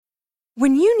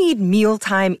When you need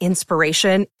mealtime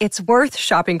inspiration, it's worth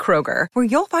shopping Kroger, where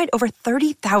you'll find over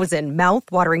 30,000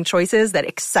 mouth-watering choices that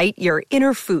excite your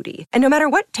inner foodie. And no matter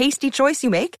what tasty choice you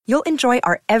make, you'll enjoy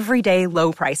our everyday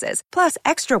low prices, plus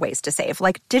extra ways to save,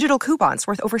 like digital coupons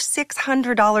worth over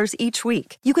 $600 each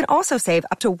week. You can also save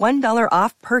up to $1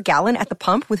 off per gallon at the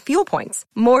pump with fuel points.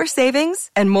 More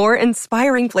savings and more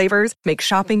inspiring flavors make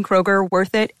shopping Kroger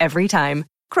worth it every time.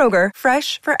 Kroger,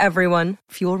 fresh for everyone.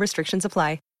 Fuel restrictions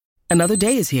apply. Another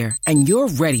day is here, and you're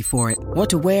ready for it. What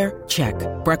to wear? Check.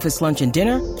 Breakfast, lunch, and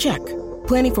dinner? Check.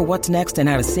 Planning for what's next and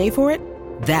how to save for it?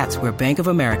 That's where Bank of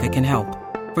America can help.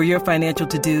 For your financial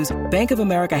to-dos, Bank of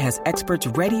America has experts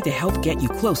ready to help get you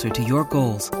closer to your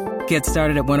goals. Get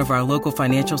started at one of our local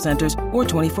financial centers or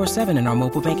 24/7 in our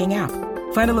mobile banking app.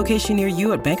 Find a location near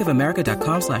you at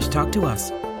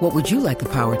bankofamerica.com/talktous. What would you like the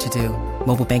power to do?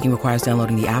 Mobile banking requires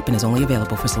downloading the app and is only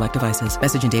available for select devices.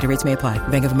 Message and data rates may apply.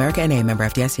 Bank of America N.A., member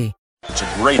FDIC. It's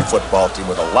a great football team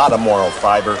with a lot of moral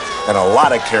fiber and a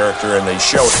lot of character, and they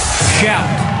showed it. Shout,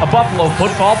 a Buffalo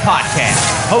football podcast,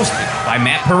 hosted by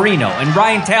Matt Perino and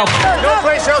Ryan Talbot. No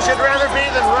place else you'd rather be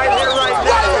than right here, right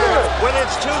now. When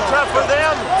it's too tough for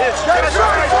them, it's just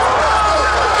right.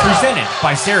 Presented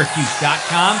by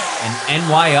Syracuse.com and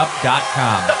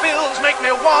NYUp.com. The Bills make me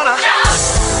wanna.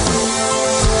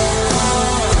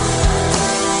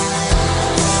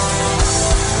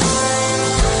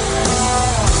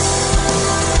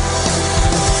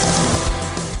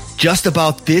 Just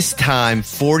about this time,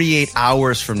 48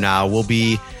 hours from now, we'll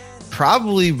be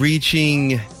probably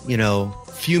reaching, a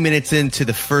few minutes into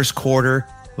the first quarter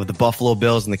with the Buffalo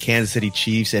Bills and the Kansas City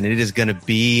Chiefs, and it is going to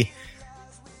be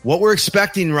what we're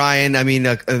expecting, Ryan. I mean,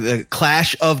 a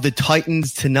clash of the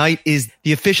Titans. Tonight is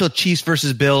the official Chiefs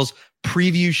versus Bills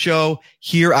preview show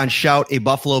here on Shout, a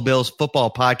Buffalo Bills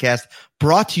football podcast,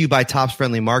 brought to you by Tops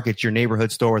Friendly Markets, your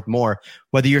neighborhood store with more.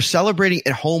 Whether you're celebrating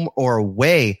at home or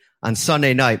away on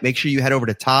Sunday night, make sure you head over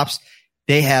to Tops.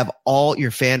 They have all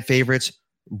your fan favorites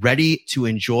ready to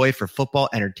enjoy for football,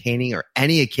 entertaining, or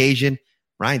any occasion.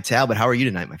 Ryan Talbot, how are you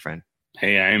tonight, my friend?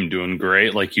 Hey, I am doing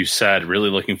great. Like you said, really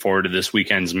looking forward to this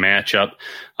weekend's matchup.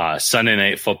 Sunday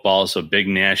Night Football, so big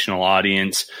national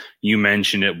audience. You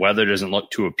mentioned it. Weather doesn't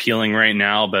look too appealing right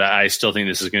now, but I still think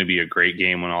this is going to be a great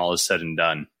game when all is said and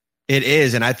done. It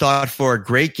is, and I thought for a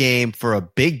great game, for a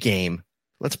big game,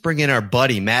 let's bring in our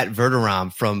buddy, Matt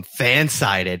Verderam from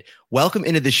Fansided. Welcome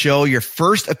into the show, your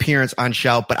first appearance on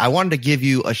Shout, but I wanted to give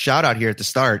you a shout out here at the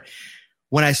start.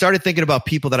 When I started thinking about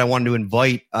people that I wanted to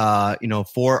invite,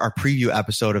 for our preview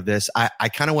episode of this, I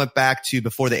kind of went back to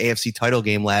before the AFC title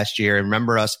game last year and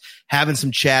remember us having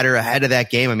some chatter ahead of that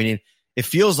game. I mean, it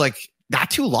feels like not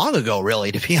too long ago,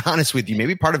 really, to be honest with you.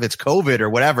 Maybe part of it's COVID or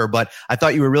whatever, but I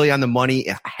thought you were really on the money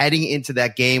heading into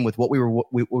that game with what we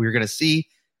were going to see.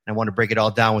 I want to break it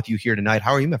all down with you here tonight.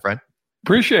 How are you, my friend?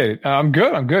 Appreciate it. I'm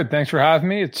good. Thanks for having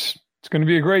me. It's going to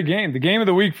be a great game. The game of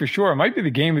the week for sure. It might be the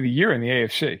game of the year in the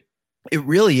AFC. It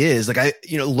really is. Like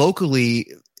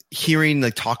locally hearing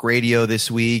the talk radio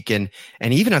this week and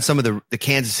even on some of the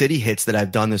Kansas City hits that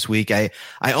I've done this week, I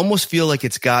almost feel like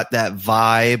it's got that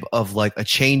vibe of like a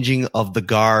changing of the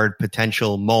guard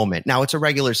potential moment. Now it's a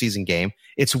regular season game.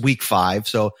 It's week 5.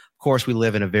 So of course we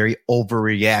live in a very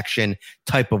overreaction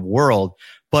type of world.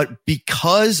 But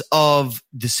because of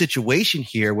the situation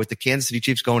here with the Kansas City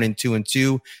Chiefs going in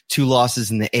 2-2, 2 losses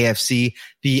in the AFC,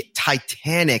 the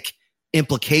titanic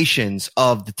implications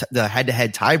of the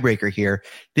head-to-head tiebreaker here,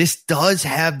 this does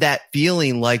have that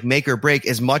feeling like make or break,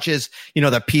 as much as,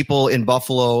 the people in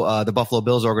Buffalo, the Buffalo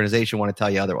Bills organization want to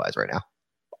tell you otherwise right now.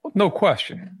 No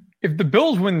question. If the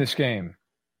Bills win this game,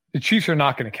 the Chiefs are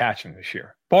not going to catch them this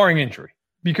year, barring injury,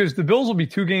 because the Bills will be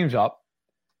 2 games up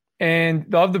and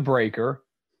they'll have the breaker.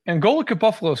 And go look at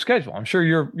Buffalo's schedule. I'm sure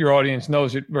your audience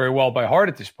knows it very well by heart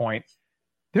at this point.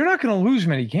 They're not going to lose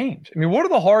many games. I mean, what are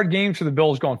the hard games for the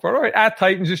Bills going forward? All right, at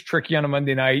Titans is tricky on a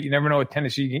Monday night. You never know what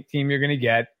Tennessee team you're going to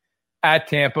get. At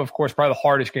Tampa, of course, probably the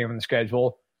hardest game on the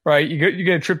schedule. Right? You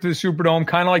get a trip to the Superdome,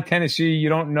 kind of like Tennessee. You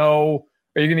don't know,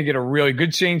 are you going to get a really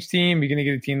good Saints team? Are you going to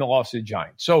get a team that lost to the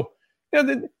Giants? So,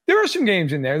 there are some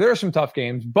games in there. There are some tough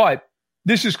games, but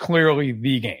this is clearly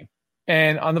the game.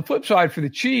 And on the flip side for the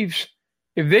Chiefs,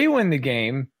 if they win the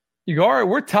game, you go, all right,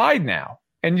 we're tied now.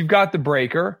 And you've got the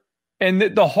breaker. And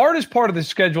the hardest part of the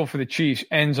schedule for the Chiefs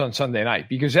ends on Sunday night,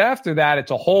 because after that,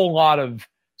 it's a whole lot of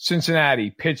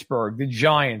Cincinnati, Pittsburgh, the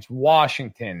Giants,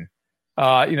 Washington,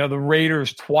 the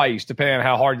Raiders twice, depending on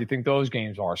how hard you think those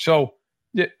games are. So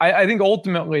I think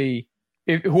ultimately,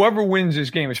 if whoever wins this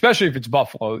game, especially if it's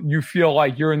Buffalo, you feel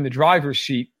like you're in the driver's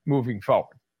seat moving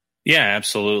forward. Yeah,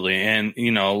 absolutely. And,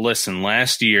 listen,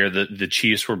 last year, the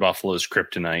Chiefs were Buffalo's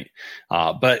kryptonite.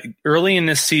 But early in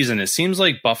this season, it seems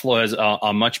like Buffalo has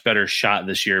a much better shot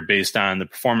this year based on the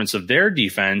performance of their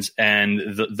defense and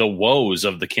the woes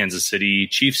of the Kansas City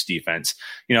Chiefs defense.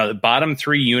 The bottom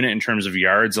 3 unit in terms of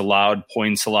yards allowed,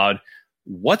 points allowed.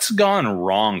 What's gone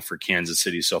wrong for Kansas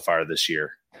City so far this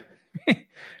year?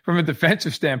 From a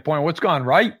defensive standpoint, what's gone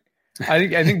right? I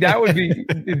think that would be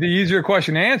the easier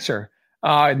question to answer.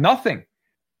 Nothing.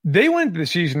 They went into the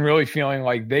season really feeling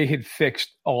like they had fixed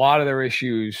a lot of their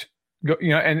issues,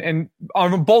 and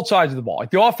on both sides of the ball. Like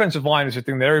the offensive line is the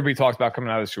thing that everybody talks about coming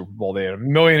out of the Super Bowl. They had a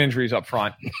million injuries up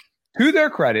front. To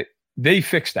their credit, they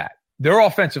fixed that. Their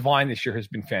offensive line this year has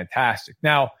been fantastic.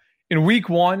 Now, in week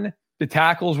 1, the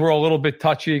tackles were a little bit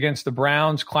touchy against the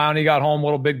Browns. Clowney got home a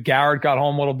little bit. Garrett got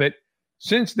home a little bit.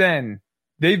 Since then,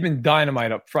 they've been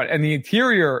dynamite up front, and the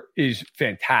interior is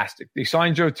fantastic. They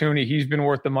signed Joe Thuney. He's been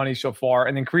worth the money so far.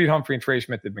 And then Creed Humphrey and Trey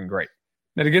Smith have been great.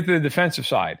 Now, to get to the defensive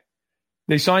side,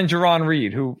 they signed Jarron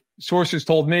Reed, who sources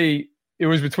told me it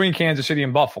was between Kansas City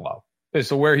and Buffalo as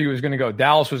to where he was going to go.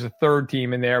 Dallas was a third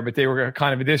team in there, but they were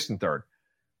kind of a distant third.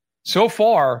 So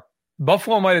far,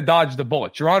 Buffalo might have dodged the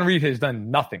bullet. Jarron Reed has done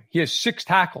nothing. He has 6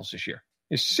 tackles this year.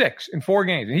 He has 6 in 4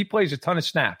 games, and he plays a ton of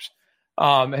snaps.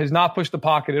 Has not pushed the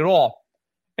pocket at all.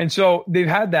 And so they've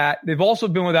had that. They've also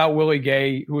been without Willie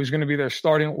Gay, who is going to be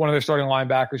one of their starting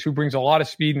linebackers, who brings a lot of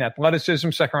speed and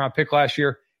athleticism. Second-round pick last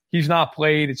year. He's not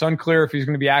played. It's unclear if he's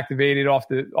going to be activated off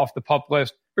the PUP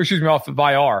list, off the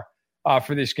VIR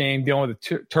for this game, dealing with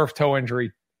a turf toe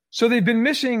injury. So they've been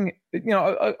missing,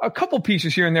 a couple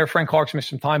pieces here and there. Frank Clark's missed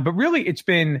some time, but really it's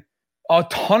been a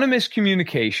ton of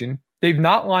miscommunication. They've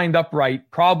not lined up right,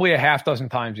 probably a half dozen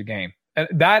times a game. And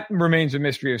that remains a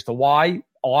mystery as to why.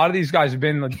 A lot of these guys have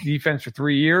been in the defense for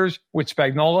 3 years with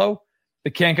Spagnuolo.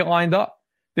 They can't get lined up.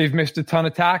 They've missed a ton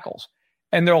of tackles.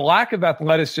 And their lack of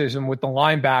athleticism with the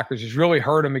linebackers has really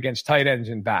hurt them against tight ends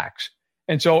and backs.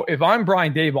 And so if I'm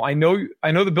Brian Daboll, I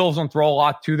know the Bills don't throw a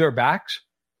lot to their backs.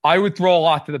 I would throw a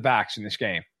lot to the backs in this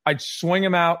game. I'd swing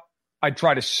them out. I'd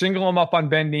try to single them up on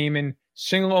Ben Neiman,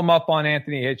 single them up on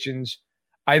Anthony Hitchens.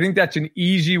 I think that's an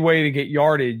easy way to get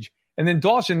yardage. And then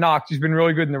Dawson Knox has been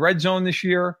really good in the red zone this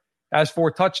year. Has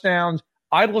 4 touchdowns.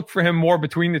 I'd look for him more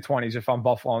between the 20s if I'm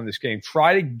Buffalo in this game.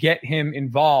 Try to get him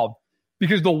involved,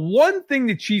 because the one thing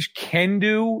the Chiefs can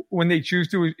do when they choose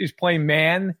to is play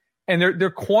man, and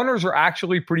their corners are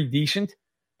actually pretty decent,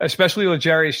 especially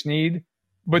L'Jarius Sneed.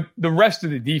 But the rest of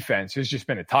the defense has just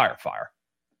been a tire fire.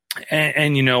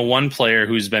 And one player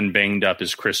who's been banged up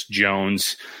is Chris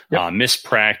Jones. Yep. Missed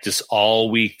practice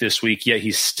all week this week, yet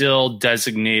he's still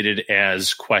designated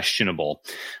as questionable.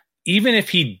 Even if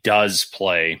he does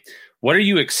play, what are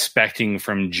you expecting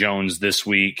from Jones this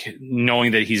week,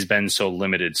 knowing that he's been so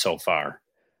limited so far?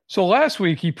 So last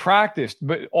week he practiced,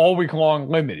 but all week long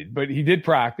limited. But he did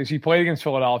practice. He played against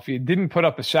Philadelphia. Didn't put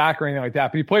up a sack or anything like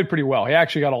that, but he played pretty well. He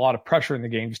actually got a lot of pressure in the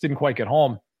game. Just didn't quite get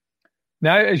home.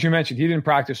 Now, as you mentioned, he didn't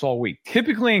practice all week.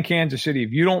 Typically in Kansas City,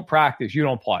 if you don't practice, you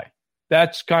don't play.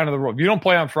 That's kind of the rule. If you don't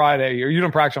play on Friday or you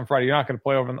don't practice on Friday, you're not going to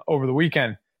play over the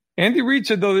weekend. Andy Reid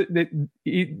said, though,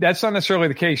 that's not necessarily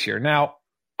the case here. Now,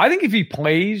 I think if he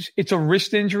plays, it's a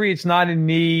wrist injury. It's not a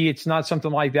knee. It's not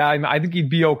something like that. I think he'd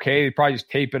be okay. They'd probably just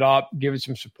tape it up, give it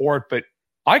some support. But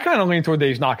I kind of lean toward that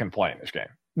he's not going to play in this game.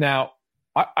 Now,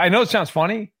 I know it sounds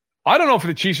funny. I don't know if for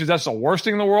the Chiefs that's the worst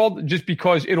thing in the world, just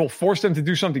because it'll force them to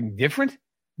do something different.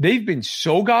 They've been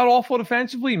so god-awful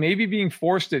defensively. Maybe being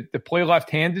forced to play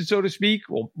left-handed, so to speak,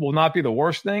 will not be the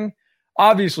worst thing.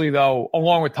 Obviously, though,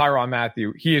 along with Tyrann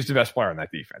Mathieu, he is the best player on that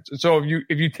defense. And so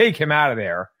if you take him out of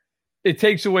there, it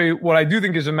takes away what I do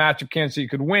think is a matchup Kansas City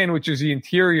could win, which is the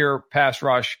interior pass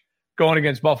rush going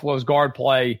against Buffalo's guard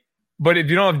play. But if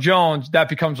you don't have Jones, that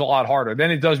becomes a lot harder.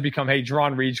 Then it does become, hey,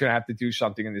 Jarron Reed's going to have to do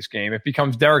something in this game. It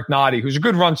becomes Derek Nottie, who's a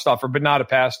good run stuffer, but not a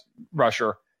pass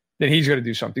rusher. Then he's going to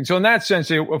do something. So in that sense,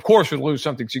 they, of course, would lose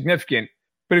something significant.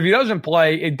 But if he doesn't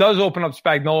play, it does open up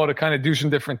Spagnuolo to kind of do some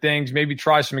different things, maybe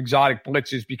try some exotic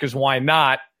blitzes, because why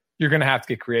not? You're going to have to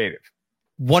get creative.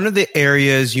 One of the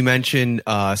areas you mentioned,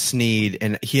 Sneed,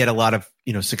 and he had a lot of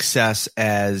success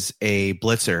as a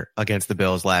blitzer against the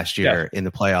Bills last year in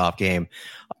the playoff game.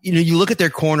 You look at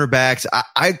their cornerbacks.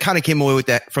 I kind of came away with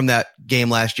that from that game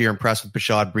last year, impressed with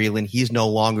Bashaud Breeland. He's no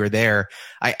longer there.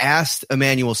 I asked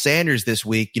Emmanuel Sanders this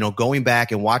week, going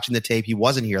back and watching the tape. He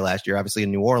wasn't here last year, obviously in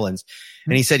New Orleans.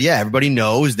 And he said, yeah, everybody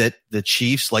knows that the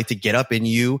Chiefs like to get up in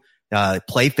you,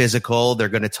 play physical. They're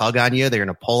going to tug on you. They're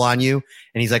going to pull on you.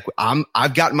 And he's like,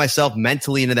 I've gotten myself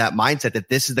mentally into that mindset that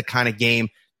this is the kind of game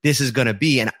this is going to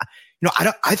be. And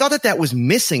I thought that was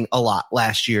missing a lot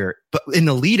last year, but in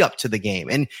the lead up to the game.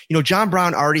 And, John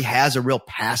Brown already has a real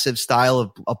passive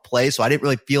style of play. So I didn't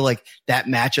really feel like that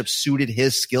matchup suited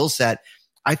his skill set.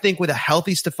 I think with a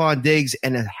healthy Stephon Diggs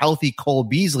and a healthy Cole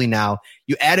Beasley now,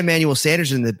 you add Emmanuel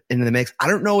Sanders into the mix. I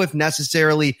don't know if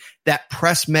necessarily that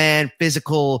press man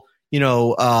physical,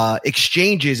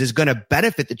 exchanges is going to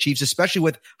benefit the Chiefs, especially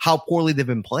with how poorly they've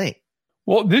been playing.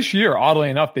 Well, this year, oddly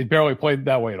enough, they barely played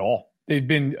that way at all. They've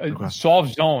been a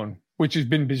soft zone, which has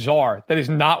been bizarre. That is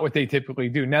not what they typically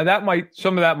do. Now,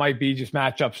 some of that might be just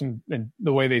matchups and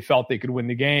the way they felt they could win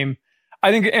the game.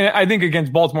 I think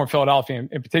against Baltimore and Philadelphia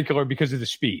in particular because of the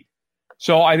speed.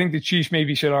 So I think the Chiefs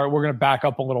maybe said, all right, we're going to back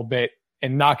up a little bit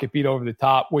and not get beat over the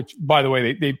top, which, by the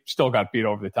way, they still got beat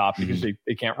over the top because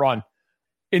they can't run.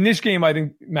 In this game, I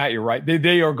think, Matt, you're right.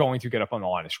 They are going to get up on the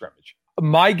line of scrimmage.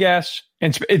 My guess,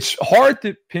 and it's hard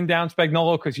to pin down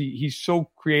Spagnuolo because he's so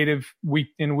creative week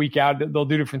in, week out. They'll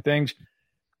do different things.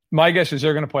 My guess is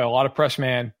they're going to play a lot of press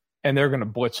man, and they're going to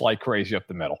blitz like crazy up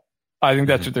the middle. I think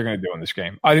that's what they're going to do in this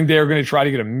game. I think they're going to try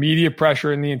to get immediate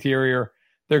pressure in the interior.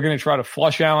 They're going to try to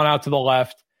flush Allen out to the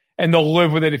left, and they'll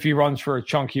live with it if he runs for a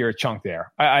chunk here, a chunk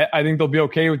there. I think they'll be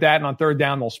okay with that, and on third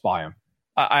down, they'll spy him.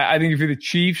 I think if you're the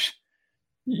Chiefs,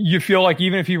 you feel like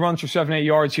even if he runs for 7-8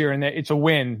 yards here and there, it's a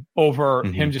win over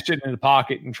him just sitting in the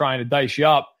pocket and trying to dice you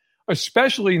up,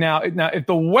 especially now if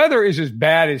the weather is as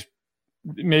bad as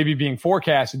maybe being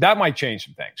forecasted, that might change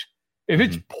some things. If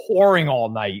it's pouring all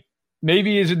night,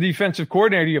 maybe as a defensive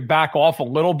coordinator, you back off a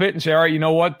little bit and say, all right, you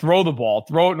know what? Throw the ball.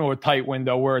 Throw it into a tight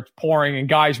window where it's pouring and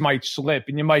guys might slip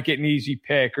and you might get an easy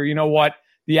pick, or you know what?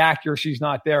 The accuracy's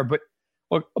not there. But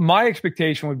look, my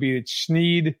expectation would be that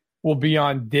Snead will be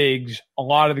on Diggs a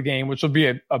lot of the game, which will be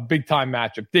a big-time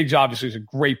matchup. Diggs obviously is a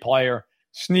great player.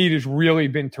 Snead has really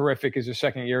been terrific as a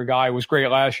second-year guy. Was great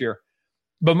last year.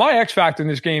 But my X factor in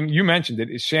this game, you mentioned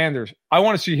it, is Sanders. I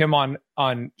want to see him on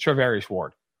Charvarius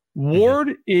Ward.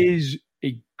 Ward is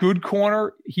a good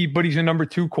corner, but he's a number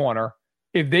 2 corner.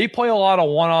 If they play a lot of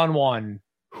one-on-one,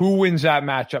 who wins that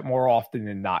matchup more often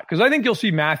than not? Because I think you'll see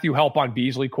Matthew help on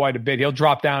Beasley quite a bit. He'll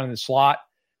drop down in the slot.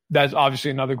 That's obviously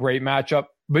another great matchup.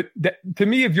 But to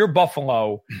me, if you're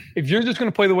Buffalo, if you're just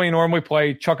going to play the way you normally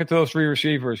play, chuck it to those 3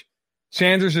 receivers,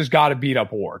 Sanders has got to beat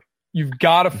up Ward. You've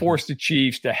got to force the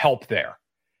Chiefs to help there.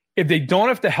 If they don't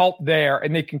have to help there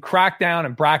and they can crack down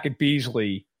and bracket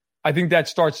Beasley, I think that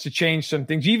starts to change some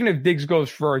things. Even if Diggs goes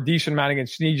for a decent amount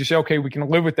against Snead, you say, okay, we can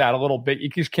live with that a little bit. You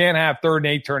just can't have 3rd and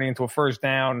 8 turning into a first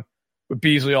down with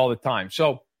Beasley all the time.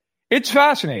 So it's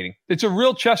fascinating. It's a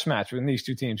real chess match when these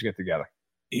two teams get together.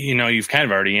 You've kind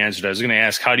of already answered. I was going to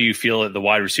ask, how do you feel that the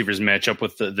wide receivers match up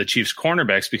with the Chiefs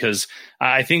cornerbacks? Because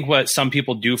I think what some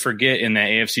people do forget in that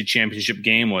AFC Championship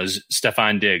game was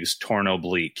Stephon Diggs, torn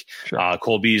oblique. Sure.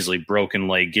 Cole Beasley, broken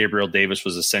leg. Gabriel Davis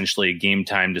was essentially a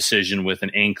game-time decision with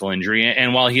an ankle injury.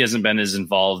 And while he hasn't been as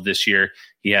involved this year,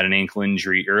 he had an ankle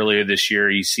injury earlier this year.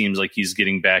 He seems like he's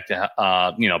getting back to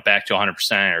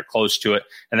 100% or close to it.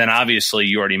 And then obviously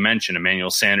you already mentioned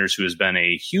Emmanuel Sanders, who has been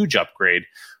a huge upgrade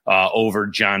over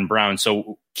John Brown.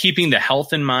 So keeping the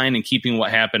health in mind and keeping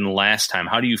what happened last time,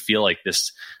 how do you feel like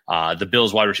this, the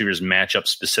Bills wide receivers match up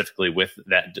specifically with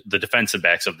the defensive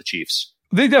backs of the Chiefs?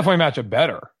 They definitely match up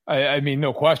better. I mean,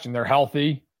 no question. They're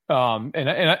healthy.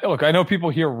 Look, I know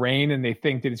people hear rain and they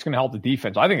think that it's going to help the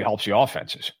defense. I think it helps the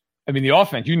offenses. I mean, the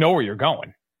offense, you know where you're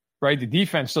going, right? The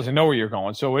defense doesn't know where you're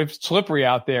going. So if it's slippery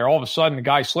out there, all of a sudden the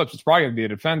guy slips, it's probably going to be a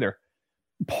defender.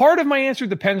 Part of my answer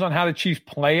depends on how the Chiefs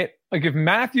play it. Like if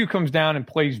Matthew comes down and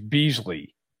plays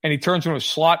Beasley and he turns into a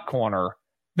slot corner,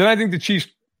 then I think the Chiefs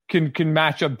can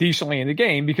match up decently in the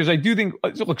game, because I do think,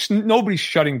 look, nobody's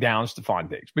shutting down Stephon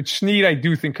Diggs, but Snead I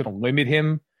do think could limit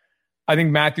him. I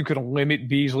think Matthew could limit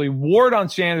Beasley. Ward on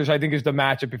Sanders I think is the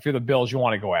matchup. If you're the Bills, you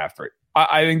want to go after it.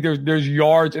 I think there's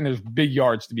yards and there's big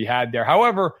yards to be had there.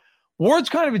 However, Ward's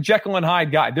kind of a Jekyll and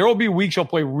Hyde guy. There will be weeks he'll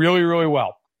play really, really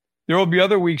well. There will be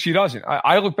other weeks he doesn't.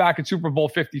 I look back at Super Bowl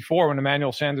 54 when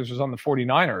Emmanuel Sanders was on the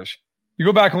 49ers. You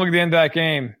go back and look at the end of that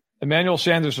game, Emmanuel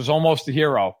Sanders was almost a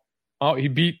hero. Oh, he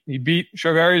beat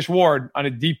Charvarius Ward on a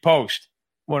deep post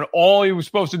when all he was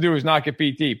supposed to do was not get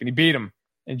beat deep, and he beat him.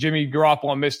 And Jimmy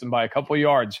Garoppolo missed him by a couple of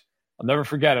yards. I'll never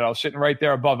forget it. I was sitting right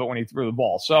there above it when he threw the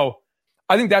ball. So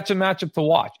I think that's a matchup to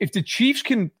watch. If the Chiefs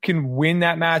can win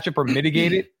that matchup or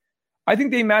mitigate it, I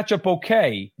think they match up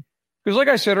okay. Because like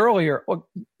I said earlier, look,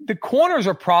 the corners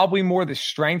are probably more the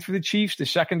strength for the Chiefs. The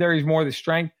secondary is more the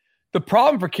strength. The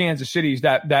problem for Kansas City is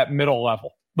that middle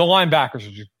level. The linebackers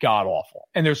are just god-awful,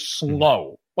 and they're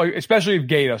slow, like especially if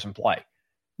Gay doesn't play.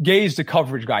 Gay's the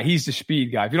coverage guy. He's the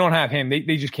speed guy. If you don't have him,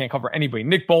 they just can't cover anybody.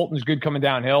 Nick Bolton's good coming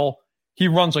downhill. He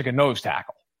runs like a nose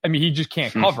tackle. I mean, he just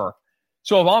can't cover.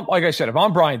 So if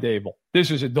I'm Brian Dable, this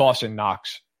is a Dawson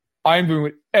Knox. I am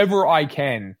doing whatever I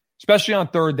can, especially on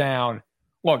third down.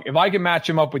 Look, if I can match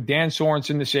him up with Dan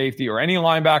Sorensen, the safety, or any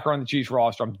linebacker on the Chiefs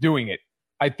roster, I'm doing it.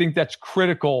 I think that's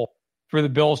critical for the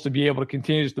Bills to be able to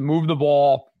continue to move the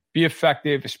ball, be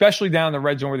effective, especially down the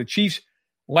red zone where the Chiefs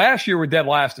last year were dead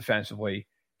last defensively.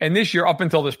 And this year, up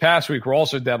until this past week, we're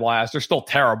also dead last. They're still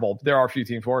terrible. There are a few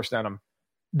teams worse than them.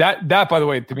 That, by the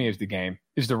way, to me is the game,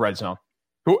 is the red zone.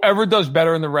 Whoever does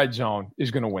better in the red zone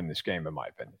is going to win this game, in my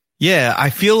opinion. Yeah, I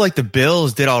feel like the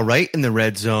Bills did all right in the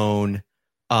red zone.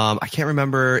 I can't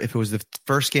remember if it was the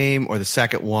first game or the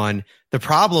second one. The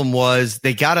problem was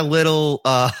they got a little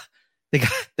they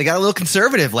got a little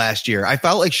conservative last year. I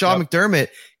felt like Sean McDermott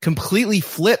completely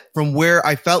flipped from where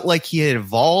I felt like he had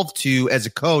evolved to as a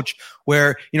coach,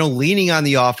 where, leaning on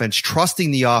the offense,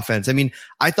 trusting the offense. I mean,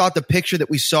 I thought the picture that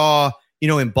we saw,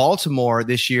 in Baltimore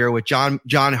this year with John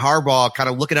Harbaugh kind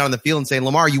of looking out on the field and saying,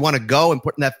 Lamar, you want to go, and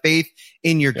putting that faith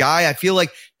in your guy. I feel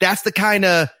like that's the kind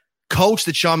of coach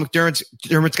that Sean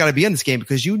McDermott's got to be in this game,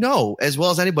 because as well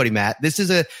as anybody, Matt, this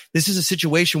is a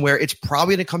situation where it's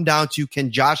probably going to come down to, can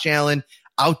Josh Allen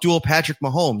out-duel Patrick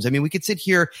Mahomes? I mean, we could sit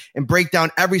here and break down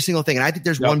every single thing, and I think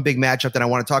there's one big matchup that I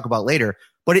want to talk about later,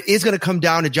 but it is going to come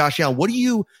down to Josh Allen. What do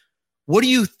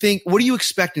you think? What do you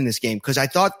expect in this game? Because I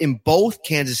thought in both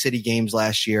Kansas City games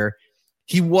last year,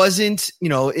 he wasn't,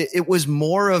 it was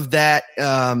more of that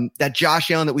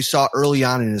Josh Allen that we saw early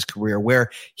on in his career,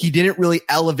 where he didn't really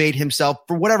elevate himself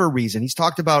for whatever reason. He's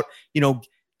talked about,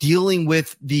 dealing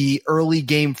with the early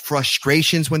game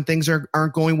frustrations when things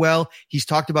aren't going well. He's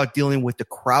talked about dealing with the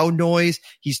crowd noise.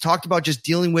 He's talked about just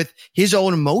dealing with his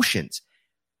own emotions.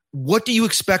 What do you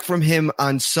expect from him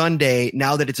on Sunday,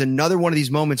 now that it's another one of these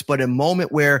moments, but a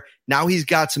moment where now he's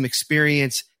got some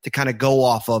experience to kind of go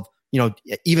off of,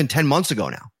 even 10 months ago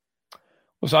now?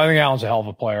 Well, so I think Allen's a hell of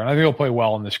a player, and I think he'll play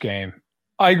well in this game.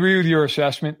 I agree with your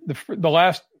assessment. The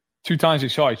last two times they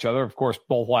saw each other, of course,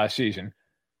 both last season,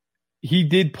 he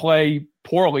did play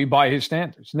poorly by his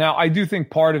standards. Now, I do think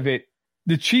part of it,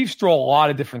 the Chiefs throw a lot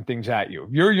of different things at you.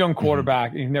 If you're a young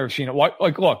quarterback and you've never seen it,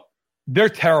 look, they're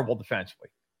terrible defensively.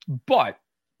 But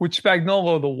with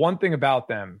Spagnuolo, the one thing about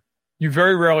them, you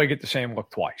very rarely get the same look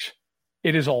twice.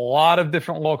 It is a lot of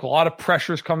different look, a lot of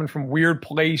pressures coming from weird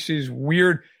places,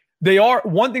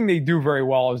 one thing they do very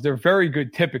well is they're very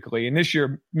good typically, and this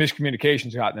year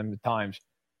miscommunication's gotten them at times.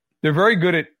 They're very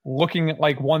good at looking at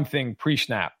like one thing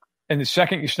pre-snap. And the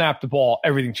second you snap the ball,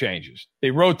 everything changes.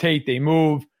 They rotate, they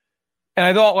move. And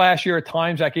I thought last year at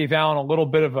times that gave Allen a little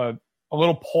bit of a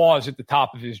little pause at the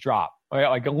top of his drop. Right?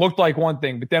 Like it looked like one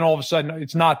thing, but then all of a sudden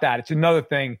it's not that. It's another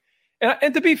thing.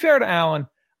 And to be fair to Allen,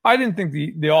 I didn't think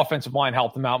the offensive line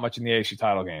helped him out much in the AFC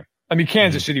title game. I mean,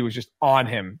 Kansas City was just on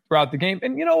him throughout the game.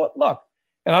 And you know what? Look,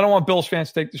 and I don't want Bills fans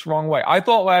to take this the wrong way. I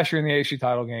thought last year in the AFC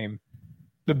title game,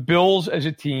 the Bills as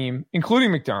a team,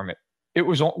 including McDermott, it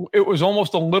was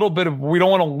almost a little bit of, we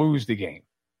don't want to lose the game.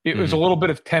 It was a little bit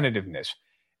of tentativeness.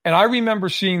 And I remember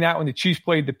seeing that when the Chiefs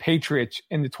played the Patriots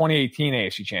in the 2018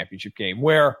 AFC Championship game,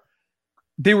 where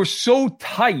they were so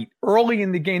tight early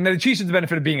in the game. Now, the Chiefs had the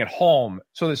benefit of being at home.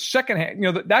 So the second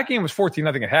half, that game was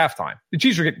 14-0 at halftime. The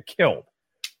Chiefs were getting killed.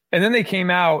 And then they came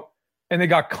out and they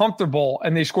got comfortable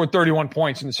and they scored 31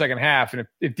 points in the second half. And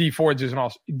if D Ford isn't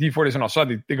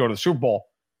offside, they go to the Super Bowl.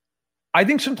 I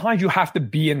think sometimes you have to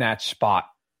be in that spot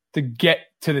to get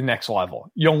to the next level.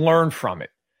 You'll learn from it.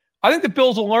 I think the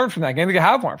Bills will learn from that game. They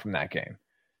have learned from that game.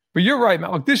 But you're right,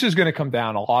 Matt. Look, this is going to come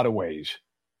down a lot of ways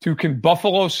to, can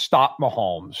Buffalo stop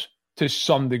Mahomes to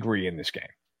some degree in this game?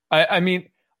 I mean,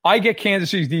 I get Kansas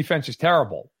City's defense is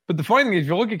terrible. But the funny thing is, if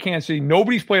you look at Kansas City,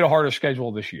 nobody's played a harder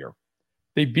schedule this year.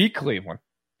 They beat Cleveland.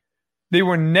 They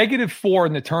were -4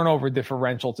 in the turnover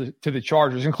differential to the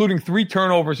Chargers, including 3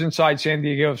 turnovers inside San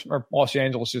Diego's, or Los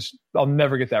Angeles' I'll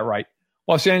never get that right,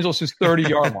 Los Angeles'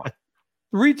 30-yard line.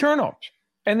 3 turnovers.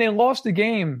 And they lost the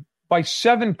game by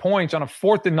 7 points on a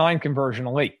 4th and 9 conversion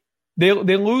late. They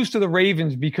lose to the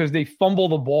Ravens because they fumble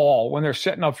the ball when they're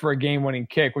setting up for a game-winning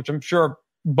kick, which I'm sure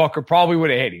Bucker probably would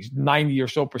have hit. He's 90% or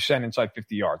so inside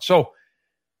 50 yards. So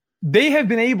they have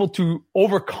been able to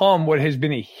overcome what has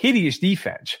been a hideous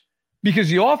defense because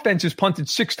the offense has punted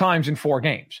 6 times in 4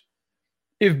 games.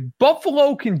 If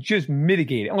Buffalo can just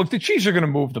mitigate it, and look, the Chiefs are going to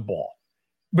move the ball,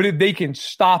 but if they can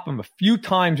stop them a few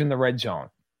times in the red zone,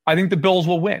 I think the Bills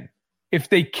will win. If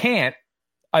they can't,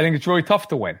 I think it's really tough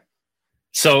to win.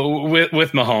 So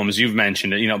with Mahomes, you've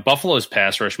mentioned it. Buffalo's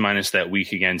pass rush minus that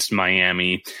week against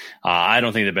Miami. I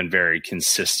don't think they've been very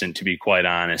consistent, to be quite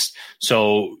honest.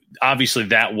 So obviously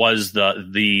that was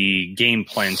the game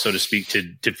plan, so to speak, to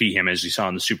defeat him, as you saw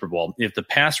in the Super Bowl. If the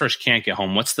pass rush can't get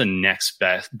home, what's the next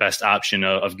best option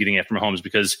of getting after Mahomes?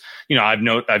 Because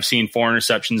I've seen 4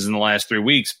 interceptions in the last 3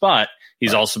 weeks, but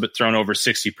he's also been thrown over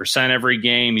 60% every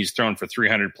game. He's thrown for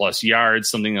 300 plus yards,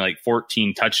 something like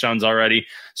 14 touchdowns already.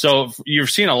 So you're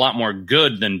seeing a lot more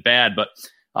good than bad, but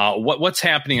what's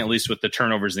happening at least with the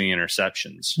turnovers and the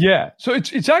interceptions? Yeah. So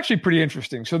it's actually pretty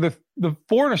interesting. So the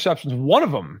 4 interceptions, one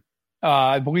of them,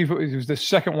 I believe it was the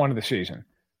second one of the season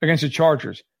against the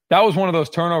Chargers. That was one of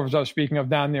those turnovers I was speaking of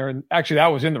down there. And actually that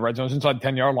was in the red zone. It was inside the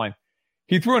 10-yard line.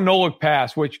 He threw a no-look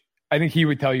pass, which I think he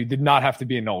would tell you did not have to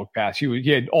be a no-look pass. He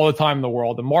had all the time in the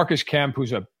world. And Marcus Kemp,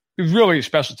 who's really a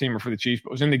special teamer for the Chiefs,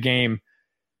 but was in the game.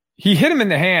 He hit him in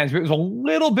the hands, but it was a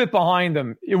little bit behind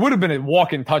him. It would have been a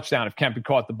walk-in touchdown if Kemp had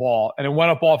caught the ball. And it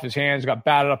went up off his hands, got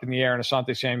batted up in the air, and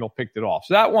Asante Samuel picked it off.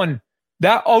 So that one,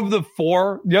 that of the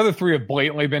 4, the other 3 have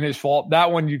blatantly been his fault.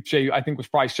 That one you'd say I think was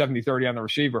probably 70-30 on the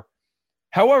receiver.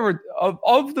 However,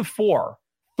 of the 4,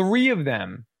 3 of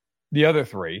them, the other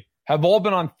 3, have all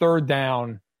been on third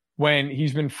down when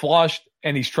he's been flushed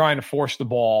and he's trying to force the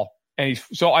ball.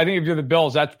 So I think if you're the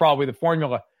Bills, that's probably the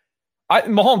formula.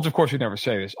 Mahomes, of course, would never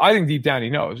say this. I think deep down he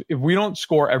knows if we don't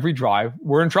score every drive,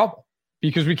 we're in trouble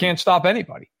because we can't stop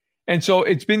anybody. And so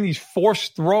it's been these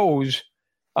forced throws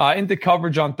into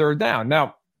coverage on third down.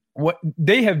 Now,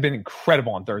 they have been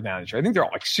incredible on third down this year. I think they're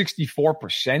like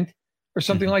 64% or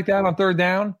something like that on third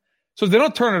down. So if they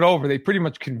don't turn it over, they pretty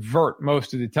much convert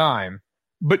most of the time.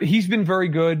 But he's been very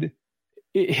good.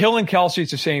 Hill and Kelsey,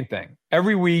 it's the same thing.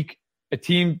 Every week, a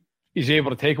team is able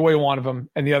to take away one of them,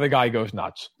 and the other guy goes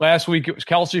nuts. Last week, it was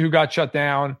Kelsey who got shut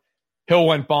down. Hill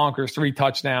went bonkers, 3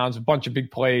 touchdowns, a bunch of big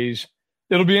plays.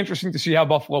 It'll be interesting to see how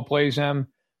Buffalo plays them.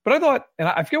 But I thought, and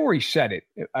I forget where he said it.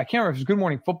 I can't remember if it was Good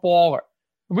Morning Football or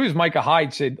I believe it was Micah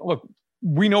Hyde said, look,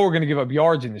 we know we're going to give up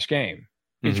yards in this game.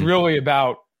 It's really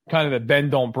about kind of the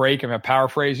bend, don't break. I'm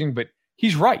paraphrasing, but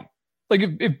he's right. Like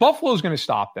if Buffalo's going to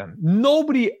stop them,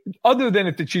 nobody other than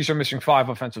if the Chiefs are missing 5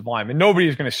 offensive linemen, nobody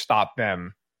is going to stop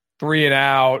them. 3 and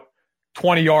out,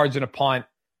 20 yards and a punt.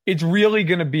 It's really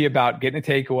going to be about getting a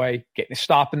takeaway, getting a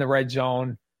stop in the red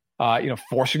zone,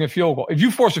 forcing a field goal. If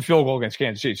you force a field goal against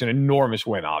Kansas City, it's an enormous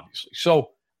win, obviously.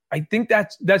 So I think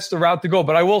that's the route to go.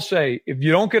 But I will say, if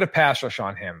you don't get a pass rush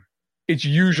on him, it's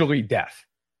usually death.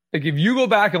 Like if you go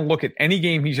back and look at any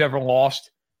game he's ever lost,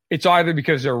 it's either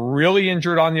because they're really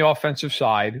injured on the offensive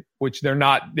side, which they're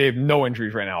not, they have no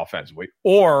injuries right now offensively,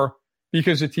 or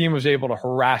because the team was able to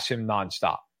harass him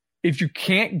nonstop. If you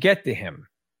can't get to him,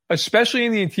 especially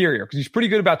in the interior, because he's pretty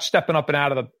good about stepping up and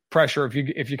out of the pressure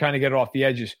if you kind of get it off the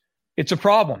edges, it's a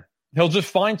problem. He'll just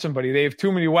find somebody. They have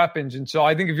too many weapons. And so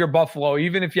I think if you're Buffalo,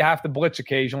 even if you have to blitz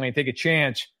occasionally and take a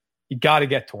chance, you got to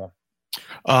get to him.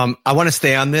 I want to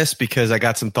stay on this because I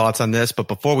got some thoughts on this. But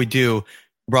before we do,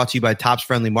 brought to you by Tops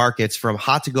Friendly Markets. From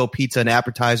hot to go pizza and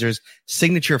appetizers,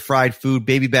 signature fried food,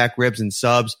 baby back ribs and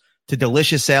subs, to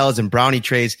delicious salads and brownie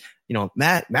trays.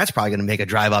 Matt's probably going to make a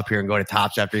drive up here and go to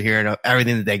Tops after hearing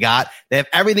everything that they got. They have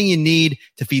everything you need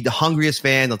to feed the hungriest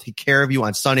fan. They'll take care of you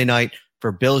on Sunday night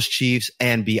for Bills, Chiefs,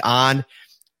 and beyond.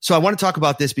 So I want to talk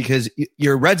about this because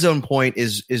your red zone point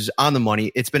is on the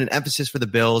money. It's been an emphasis for the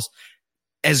Bills.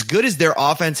 As good as their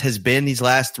offense has been these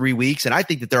last 3 weeks, and I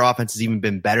think that their offense has even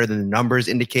been better than the numbers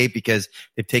indicate because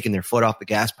they've taken their foot off the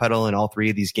gas pedal in all 3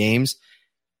 of these games.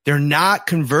 They're not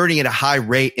converting at a high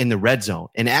rate in the red zone.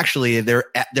 And actually they're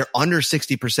under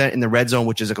 60% in the red zone,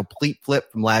 which is a complete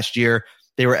flip from last year.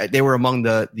 They were among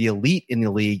the elite in the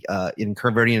league, in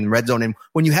converting in the red zone. And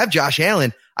when you have Josh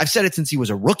Allen, I've said it since he was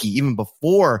a rookie, even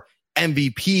before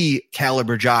MVP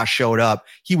caliber Josh showed up,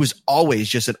 he was always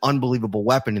just an unbelievable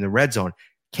weapon in the red zone.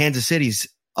 Kansas City's,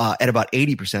 at about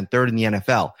 80%, third in the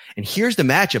NFL. And here's the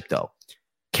matchup though.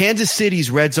 Kansas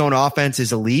City's red zone offense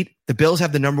is elite. The Bills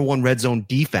have the number 1 red zone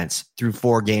defense through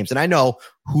 4 games. And I know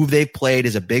who they've played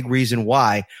is a big reason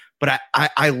why, but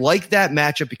I like that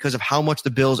matchup because of how much the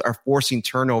Bills are forcing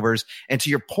turnovers. And to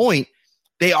your point,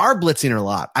 they are blitzing a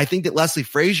lot. I think that Leslie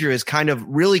Frazier has kind of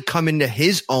really come into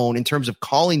his own in terms of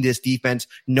calling this defense,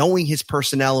 knowing his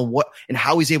personnel and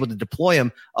how he's able to deploy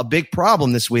them. A big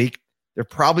problem this week. They're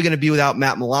probably going to be without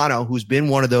Matt Milano, who's been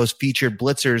one of those featured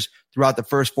blitzers throughout the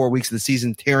first 4 weeks of the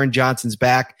season. Taron Johnson's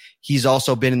back. He's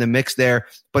also been in the mix there.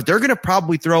 But they're going to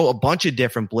probably throw a bunch of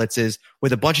different blitzes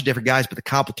with a bunch of different guys. But the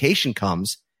complication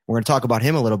comes, we're going to talk about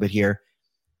him a little bit here.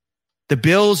 The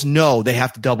Bills know they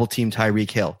have to double team Tyreek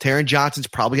Hill. Taron Johnson's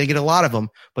probably going to get a lot of them,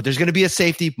 but there's going to be a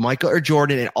safety, Micah or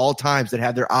Jordan, at all times that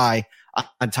have their eye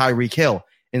on Tyreek Hill.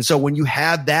 And so when you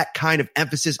have that kind of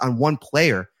emphasis on one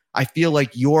player, I feel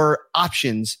like your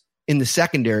options in the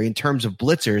secondary in terms of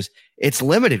blitzers, it's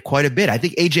limited quite a bit. I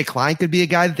think AJ Klein could be a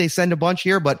guy that they send a bunch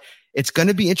here, but it's going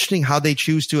to be interesting how they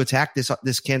choose to attack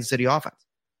this Kansas City offense.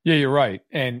 Yeah, you're right.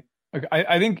 And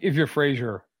I think if you're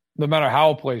Frazier, no matter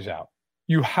how it plays out,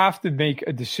 you have to make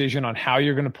a decision on how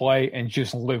you're going to play and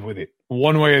just live with it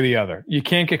one way or the other. You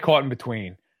can't get caught in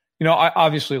between. I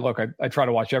obviously, look, I try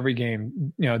to watch every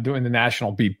game, doing the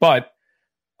national beat, but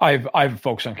I've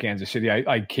focused on Kansas City.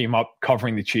 I came up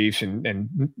covering the Chiefs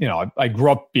and I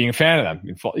grew up being a fan of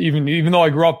them. Even though I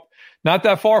grew up not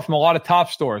that far from a lot of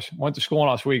top stores, went to school in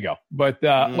Oswego. But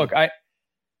look,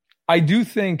 I do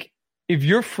think if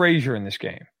you're Frazier in this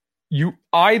game, you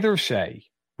either say,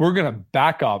 we're going to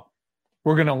back up,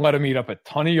 we're going to let them eat up a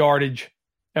ton of yardage,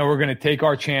 and we're going to take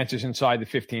our chances inside the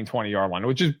 15, 20-yard line,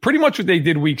 which is pretty much what they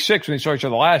did week 6 when they saw each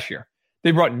other last year. They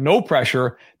brought no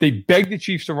pressure. They begged the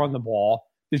Chiefs to run the ball.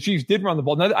 The Chiefs did run the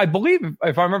ball. Now, I believe,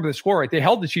 if I remember the score right, they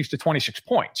held the Chiefs to 26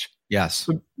 points. Yes.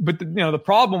 But the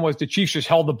problem was the Chiefs just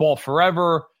held the ball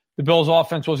forever. The Bills'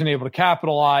 offense wasn't able to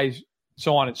capitalize,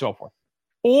 so on and so forth.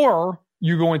 Or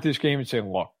you go into this game and say,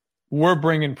 look, we're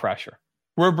bringing pressure.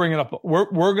 We're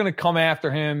going to come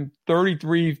after him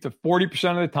 33 to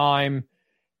 40% of the time.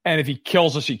 And if he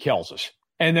kills us, he kills us.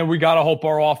 And then we got to hope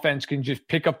our offense can just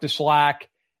pick up the slack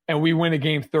and we win a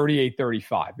game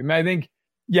 38-35. I think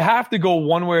you have to go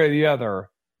one way or the other,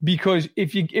 because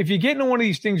if you get into one of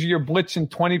these things where you're blitzing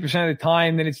 20% of the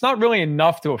time, then it's not really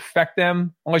enough to affect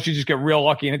them unless you just get real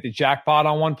lucky and hit the jackpot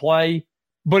on one play.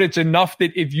 But it's enough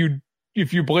that if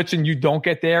you blitz and you don't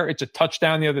get there, it's a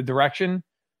touchdown the other direction.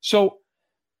 So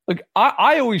look,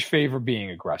 I always favor being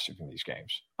aggressive in these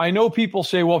games. I know people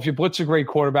say, well, if you blitz a great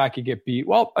quarterback, you get beat.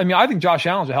 Well, I think Josh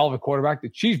Allen's a hell of a quarterback. The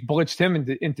Chiefs blitzed him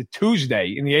into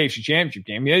Tuesday in the AFC Championship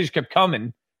game. They just kept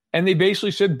coming, and they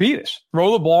basically said, beat us.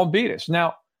 Throw the ball and beat us.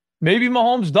 Now, maybe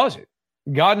Mahomes does it.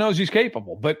 God knows he's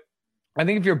capable. But I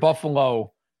think if you're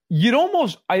Buffalo, you'd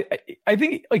almost – I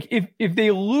think like if they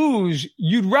lose,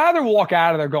 you'd rather walk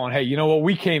out of there going, hey, you know what?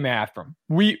 We came after them.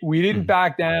 We didn't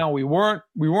back down. We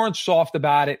weren't soft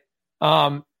about it.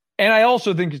 And I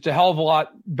also think it's a hell of a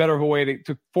lot better of a way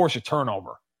to force a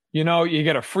turnover. You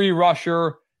get a free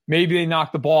rusher. Maybe they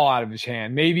knock the ball out of his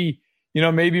hand. Maybe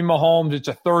Mahomes, it's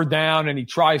a third down and he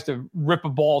tries to rip a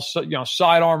ball,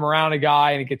 sidearm around a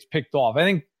guy and it gets picked off. I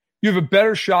think you have a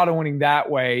better shot of winning that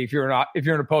way if you're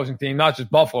an opposing team, not just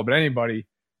Buffalo, but anybody.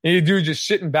 And you do just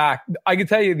sitting back. I can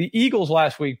tell you the Eagles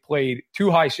last week played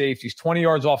 2 high safeties, 20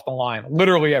 yards off the line,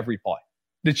 literally every play.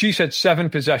 The Chiefs had 7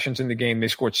 possessions in the game. They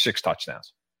scored 6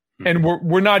 touchdowns. And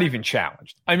we're not even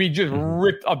challenged. Just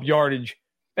ripped up yardage.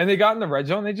 And they got in the red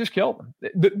zone. They just killed them.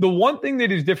 The one thing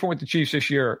that is different with the Chiefs this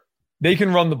year, they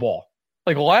can run the ball.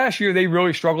 Like last year, they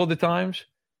really struggled at times.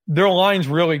 Their line's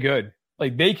really good.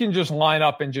 Like they can just line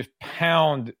up and just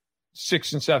pound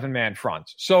 6 and 7 man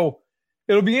fronts. So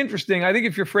it'll be interesting. I think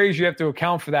if you're Frazier, you have to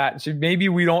account for that and say maybe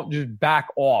we don't just back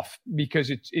off because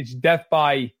it's death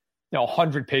by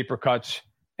 100 paper cuts.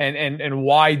 And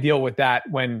why deal with that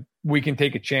when we can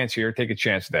take a chance here, take a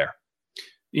chance there?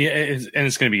 Yeah, and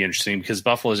it's going to be interesting because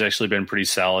Buffalo has actually been pretty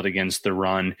solid against the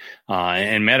run.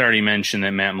 And Matt already mentioned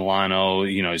that Matt Milano,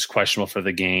 is questionable for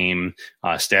the game.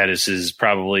 Status is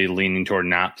probably leaning toward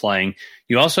not playing.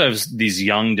 You also have these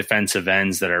young defensive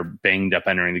ends that are banged up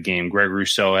entering the game. Greg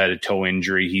Rousseau had a toe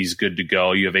injury. He's good to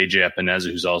go. You have AJ Epineza,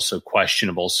 who's also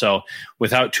questionable. So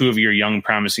without 2 of your young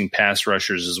promising pass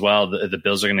rushers as well, the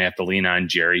Bills are going to have to lean on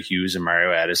Jerry Hughes and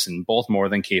Mario Addison, both more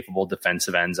than capable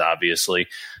defensive ends, obviously.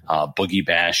 Boogie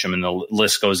Basham, and the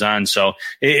list goes on. So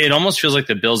it almost feels like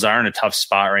the Bills are in a tough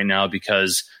spot right now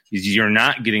because you're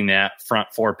not getting that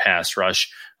front 4 pass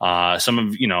rush. Some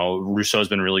of, Rousseau's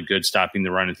been really good stopping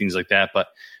the run and things like that. But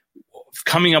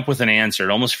coming up with an answer,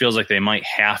 it almost feels like they might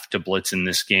have to blitz in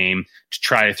this game to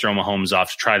try to throw Mahomes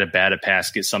off, to try to bat a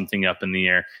pass, get something up in the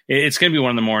air. It's going to be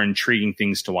one of the more intriguing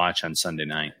things to watch on Sunday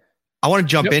night. I want to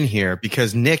jump in here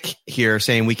because Nick here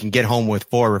saying we can get home with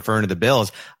 4, referring to the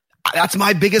Bills. That's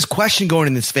my biggest question going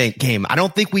in this game. I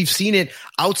don't think we've seen it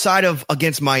outside of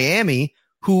against Miami,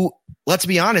 who, let's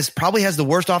be honest, probably has the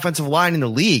worst offensive line in the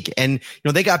league. And,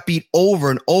 they got beat over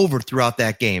and over throughout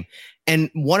that game. And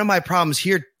one of my problems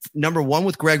here, number one,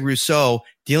 with Greg Rousseau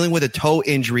dealing with a toe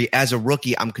injury as a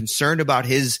rookie, I'm concerned about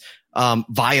his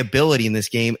viability in this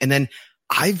game. And then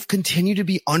I've continued to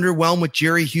be underwhelmed with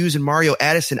Jerry Hughes and Mario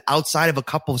Addison outside of a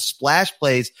couple of splash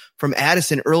plays from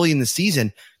Addison early in the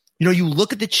season. You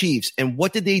look at the Chiefs and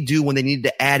what did they do when they needed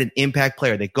to add an impact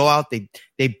player? They go out,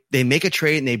 they make a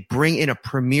trade and they bring in a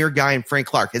premier guy in Frank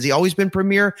Clark. Has he always been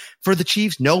premier for the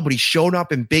Chiefs? No, but he's shown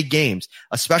up in big games,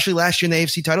 especially last year in the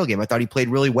AFC title game. I thought he played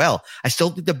really well. I still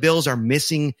think the Bills are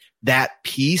missing that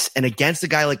piece. And against a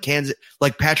guy like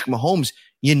like Patrick Mahomes,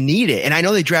 you need it. And I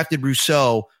know they drafted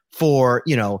Rousseau for,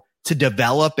 to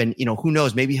develop and, who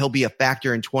knows, maybe he'll be a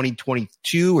factor in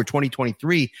 2022 or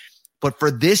 2023. But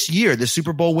for this year, the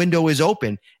Super Bowl window is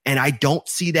open, and I don't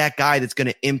see that guy that's going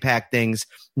to impact things.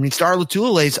 I mean, Star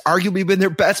Lotulelei's arguably been their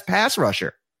best pass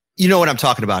rusher. You know what I'm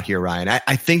talking about here, Ryan.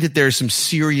 I think that there's some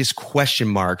serious question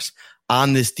marks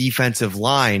on this defensive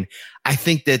line. I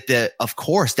think that, of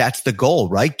course, that's the goal,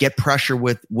 right? Get pressure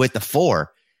with the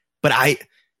 4. But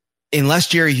unless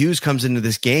Jerry Hughes comes into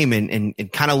this game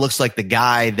and kind of looks like the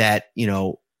guy that,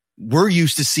 we're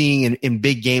used to seeing in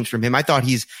big games from him. I thought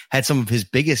he's had some of his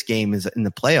biggest games in the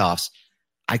playoffs.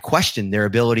 I question their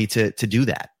ability to do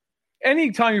that.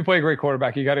 Anytime you play a great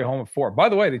quarterback, you got to go home with 4. By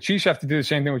the way, the Chiefs have to do the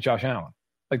same thing with Josh Allen.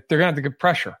 Like, they're going to have to get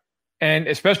pressure. And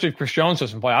especially if Chris Jones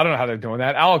doesn't play. I don't know how they're doing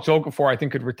that. Alex Okafor, I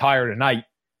think, could retire tonight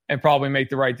and probably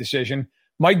make the right decision.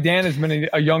 Mike Dan has been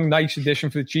a young, nice addition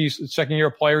for the Chiefs.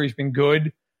 Second-year player. He's been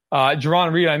good.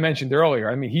 Jerron Reed, I mentioned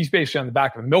earlier. I mean, he's basically on the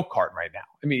back of a milk carton right now.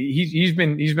 I mean, he's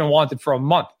been wanted for a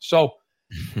month. So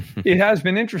it has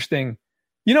been interesting.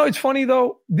 It's funny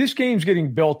though. This game's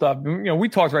getting built up. We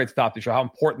talked right at the top of the show how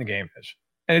important the game is,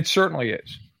 and it certainly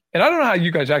is. And I don't know how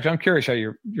you guys I'm curious how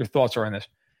your thoughts are on this.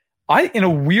 In a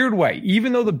weird way,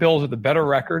 even though the Bills have the better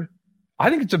record, I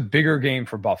think it's a bigger game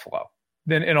for Buffalo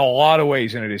than in a lot of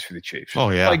ways than it is for the Chiefs. Oh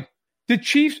yeah. Like, the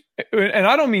Chiefs, and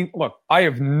I don't mean, look, I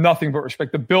have nothing but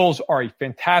respect. The Bills are a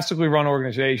fantastically run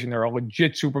organization. They're a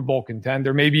legit Super Bowl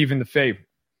contender, maybe even the favorite.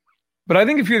 But I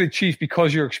think if you're the Chiefs,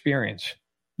 because of your experience,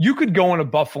 you could go into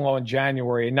Buffalo in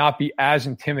January and not be as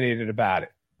intimidated about it,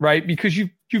 right? Because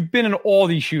you've been in all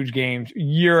these huge games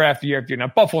year after year after year.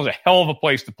 Now, Buffalo's a hell of a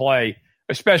place to play,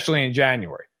 especially in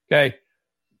January, okay?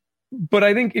 But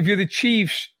I think if you're the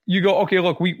Chiefs, you go, okay,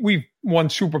 look, we've won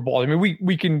Super Bowl. I mean,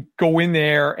 we can go in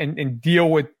there and deal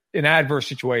with an adverse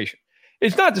situation.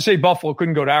 It's not to say Buffalo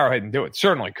couldn't go to Arrowhead and do it.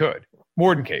 Certainly could.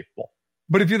 More than capable.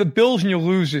 But if you're the Bills and you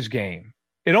lose this game,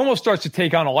 it almost starts to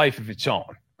take on a life of its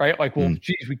own, right? Like, well,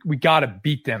 geez, we got to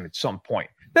beat them at some point.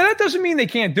 Now, that doesn't mean they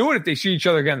can't do it if they see each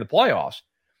other again in the playoffs.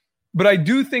 But I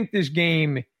do think this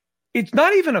game, it's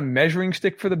not even a measuring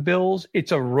stick for the Bills.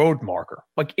 It's a road marker.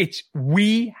 Like,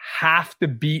 we have to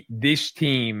beat this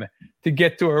team to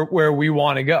get to where we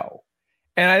want to go.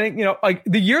 And I think, like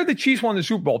the year the Chiefs won the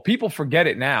Super Bowl, people forget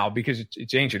it now because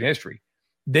it's ancient history.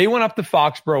 They went up to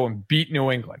Foxborough and beat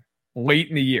New England late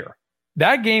in the year.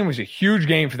 That game was a huge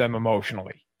game for them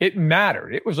emotionally. It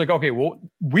mattered. It was like, okay, well,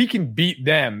 we can beat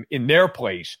them in their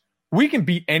place. We can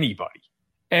beat anybody.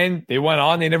 And they went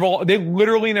on. They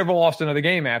literally never lost another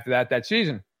game after that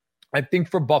season. I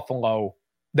think for Buffalo,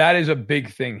 that is a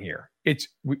big thing here.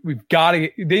 We've got to.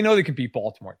 They know they can beat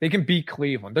Baltimore. They can beat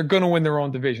Cleveland. They're going to win their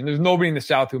own division. There's nobody in the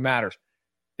South who matters.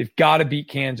 They've got to beat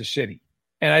Kansas City.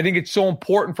 And I think it's so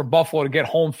important for Buffalo to get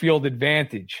home field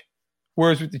advantage.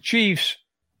 Whereas with the Chiefs,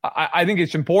 I think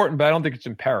it's important, but I don't think it's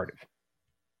imperative.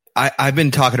 I've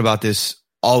been talking about this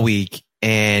all week,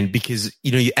 and because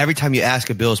every time you ask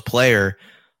a Bills player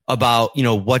about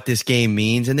what this game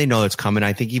means, and they know it's coming.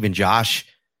 I think even Josh,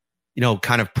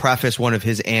 kind of prefaced one of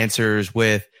his answers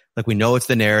with, like, we know it's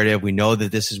the narrative. We know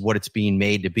that this is what it's being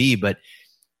made to be, but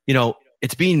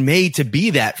it's being made to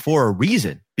be that for a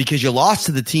reason, because you lost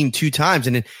to the team 2 times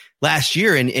and last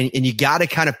year, and you got to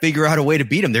kind of figure out a way to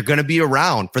beat them. They're going to be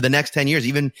around for the next 10 years.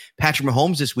 Even Patrick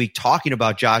Mahomes this week talking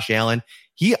about Josh Allen.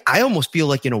 I almost feel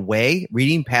like, in a way,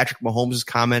 reading Patrick Mahomes'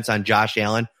 comments on Josh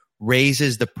Allen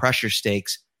raises the pressure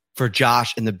stakes for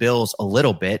Josh and the Bills a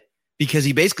little bit, because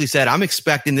he basically said, I'm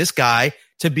expecting this guy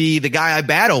to be the guy I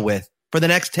battle with for the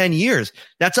next 10 years.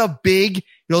 That's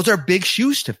those are big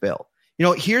shoes to fill.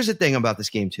 Here's the thing about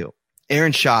this game too.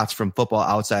 Aaron Schatz from Football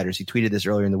Outsiders, he tweeted this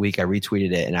earlier in the week. I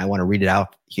retweeted it, and I want to read it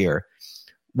out here.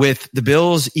 With the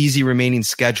Bills' easy remaining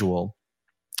schedule,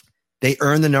 they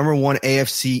earn the number 1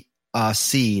 AFC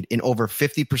seed in over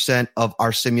 50% of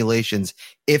our simulations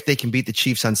if they can beat the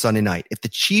Chiefs on Sunday night. If the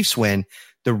Chiefs win,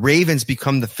 the Ravens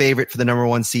become the favorite for the number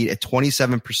 1 seed at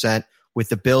 27%, with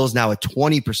the Bills now at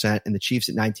 20% and the Chiefs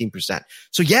at 19%.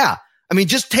 So yeah, I mean,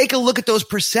 just take a look at those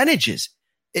percentages.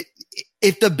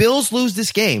 If the Bills lose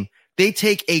this game, they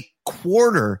take a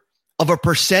quarter of a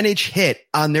percentage hit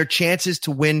on their chances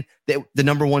to win the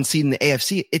number 1 seed in the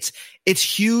AFC. It's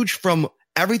huge from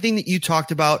everything that you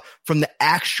talked about, from the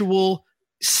actual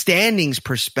standings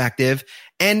perspective.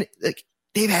 And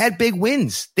they've had big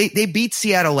wins. They beat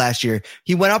Seattle last year.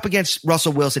 He went up against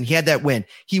Russell Wilson. He had that win.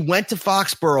 He went to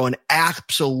Foxborough and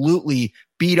absolutely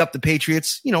beat up the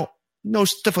Patriots. No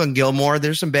Stephon Gilmore.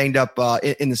 There's some banged up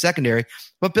in the secondary.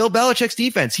 But Bill Belichick's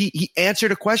defense, he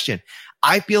answered a question.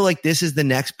 I feel like this is the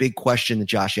next big question that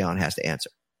Josh Allen has to answer.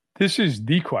 This is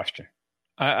the question.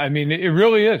 I mean, it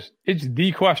really is. It's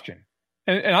the question.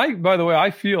 And I, by the way,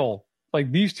 I feel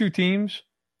like these two teams,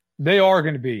 they are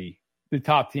going to be the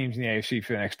top teams in the AFC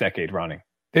for the next decade running.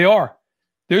 They are.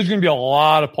 There's going to be a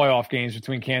lot of playoff games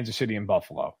between Kansas City and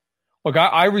Buffalo. Look,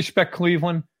 I respect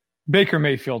Cleveland. Baker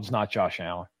Mayfield's not Josh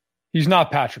Allen. He's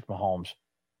not Patrick Mahomes.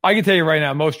 I can tell you right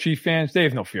now, most Chief fans, they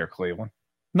have no fear of Cleveland.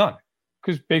 None.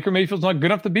 Because Baker Mayfield's not good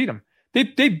enough to beat him. They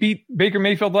beat Baker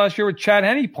Mayfield last year with Chad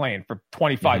Henne playing for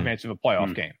 25 minutes of a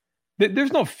playoff game.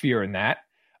 There's no fear in that.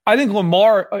 I think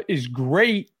Lamar is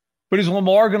great, but is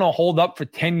Lamar going to hold up for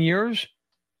 10 years?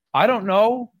 I don't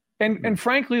know. And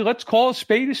frankly, let's call a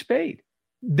spade.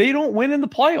 They don't win in the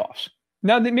playoffs.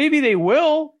 Now, maybe they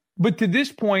will, but to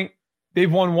this point,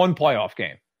 they've won one playoff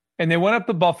game. And they went up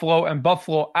to Buffalo, and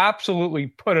Buffalo absolutely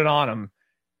put it on them.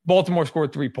 Baltimore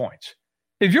scored 3 points.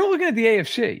 If you're looking at the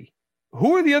AFC,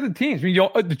 who are the other teams? I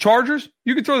mean, the Chargers,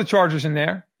 you could throw the Chargers in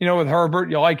there, with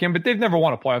Herbert. You like him, but they've never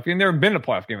won a playoff game. They've never been in a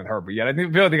playoff game with Herbert yet. I feel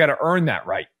like they got to earn that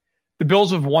right. The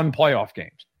Bills have won playoff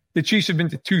games. The Chiefs have been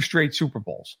to 2 straight Super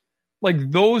Bowls. Like,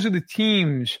 those are the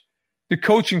teams. The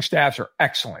coaching staffs are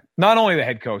excellent. Not only the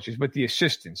head coaches, but the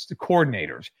assistants, the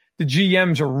coordinators, the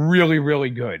GMs are really, really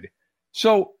good.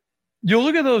 So you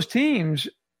look at those teams,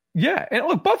 yeah. And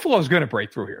look, Buffalo's going to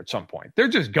break through here at some point. They're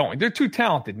just going. They're too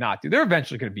talented not to. They're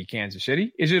eventually going to beat Kansas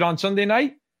City. Is it on Sunday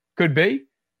night? Could be.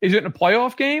 Is it in a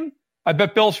playoff game? I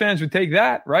bet Bills fans would take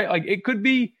that, right? Like, it could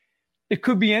be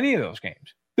any of those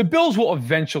games. The Bills will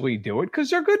eventually do it because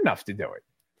they're good enough to do it.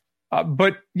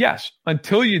 But yes,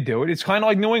 until you do it, it's kind of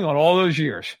like New England all those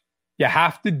years. You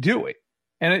have to do it.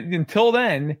 And until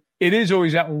then, it is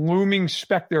always that looming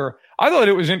specter. I thought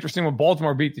it was interesting when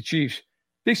Baltimore beat the Chiefs.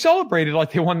 They celebrated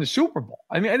like they won the Super Bowl.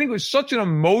 I mean, I think it was such an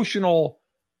emotional,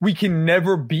 we can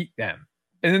never beat them.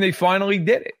 And then they finally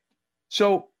did it.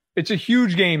 So it's a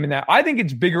huge game in that. I think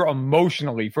it's bigger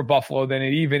emotionally for Buffalo than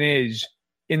it even is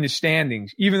in the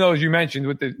standings, even though, as you mentioned,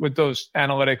 with those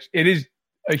analytics, it is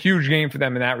a huge game for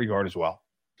them in that regard as well.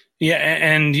 Yeah,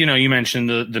 and you mentioned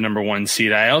the number 1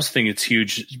 seed. I also think it's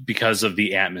huge because of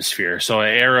the atmosphere. So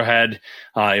at Arrowhead,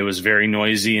 it was very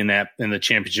noisy in the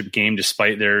championship game,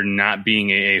 despite there not being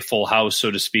a full house,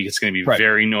 so to speak. It's going to be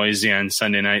very noisy on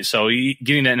Sunday night. So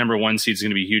getting that number 1 seed is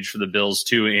going to be huge for the Bills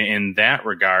too in that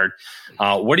regard.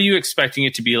 What are you expecting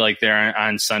it to be like there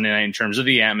on Sunday night in terms of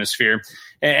the atmosphere?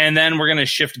 And then we're going to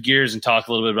shift gears and talk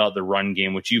a little bit about the run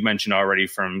game, which you mentioned already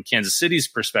from Kansas City's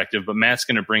perspective, but Matt's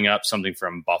going to bring up something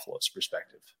from Buffalo's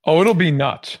perspective. Oh, it'll be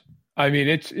nuts. I mean,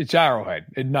 it's Arrowhead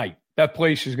at night. That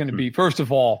place is going to be, first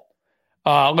of all,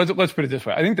 let's put it this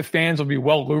way. I think the fans will be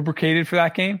well lubricated for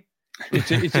that game.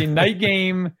 It's a night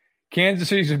game. Kansas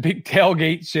City's a big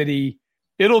tailgate city.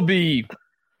 It'll be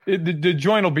the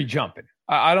joint will be jumping.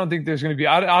 I don't think there's going to be.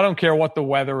 I don't care what the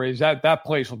weather is. That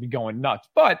place will be going nuts.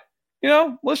 But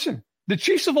listen, the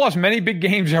Chiefs have lost many big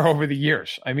games there over the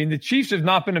years. I mean, the Chiefs have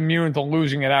not been immune to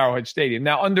losing at Arrowhead Stadium.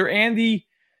 Now, under Andy,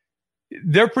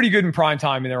 they're pretty good in prime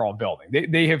time in their own building.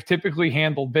 They have typically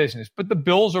handled business, but the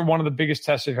Bills are one of the biggest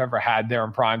tests they've ever had there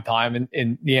in prime time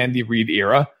in the Andy Reid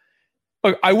era.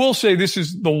 Look, I will say this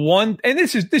is the one, and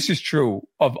this is true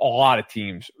of a lot of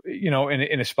teams,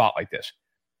 in a spot like this.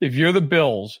 If you're the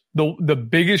Bills, the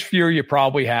biggest fear you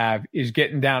probably have is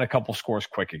getting down a couple scores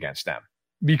quick against them.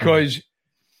 Because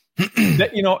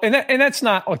that's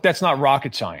not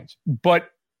rocket science. But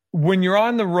when you're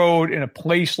on the road in a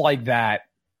place like that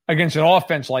against an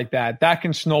offense like that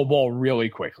can snowball really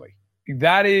quickly.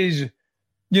 That is,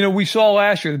 we saw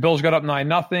last year the Bills got up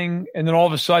 9-0, and then all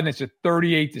of a sudden it's a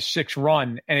 38-6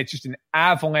 run, and it's just an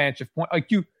avalanche of points.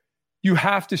 Like you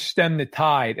have to stem the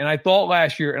tide. And I thought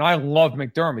last year, and I love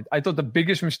McDermott, I thought the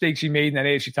biggest mistakes he made in that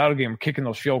AFC title game were kicking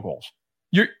those field goals.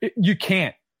 You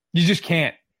can't. You just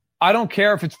can't. I don't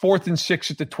care if it's 4th and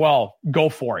 6 at the 12. Go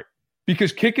for it.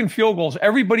 Because kicking field goals,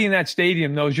 everybody in that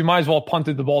stadium knows you might as well have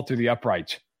punted the ball through the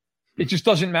uprights. It just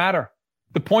doesn't matter.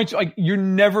 The points, you're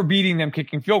never beating them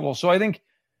kicking field goals. So I think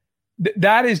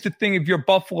that is the thing. If you're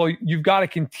Buffalo, you've got to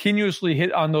continuously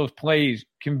hit on those plays,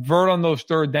 convert on those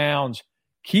third downs,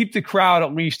 keep the crowd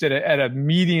at least at a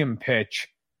medium pitch.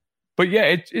 But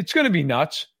yeah, it's going to be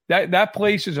nuts. That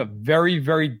place is a very,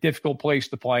 very difficult place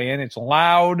to play in. It's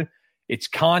loud. It's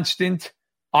constant.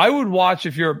 I would watch,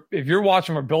 if you're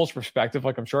watching from a Bills perspective,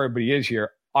 like I'm sure everybody is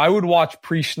here, I would watch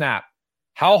pre-snap.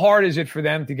 How hard is it for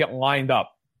them to get lined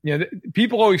up?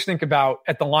 People always think about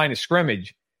at the line of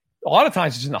scrimmage. A lot of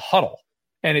times it's in the huddle,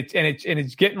 and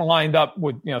it's getting lined up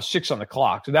with 6 on the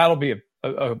clock. So that'll be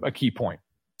a key point.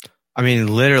 I mean,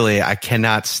 literally, I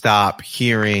cannot stop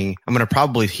hearing. I'm going to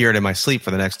probably hear it in my sleep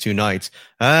for the next 2 nights.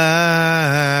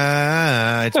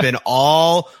 It's been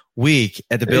all week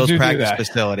at the Bills practice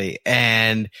facility,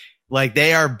 and like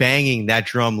they are banging that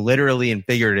drum literally and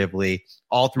figuratively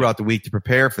all throughout the week to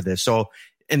prepare for this. So,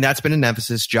 and that's been an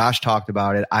emphasis. Josh talked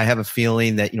about it. I have a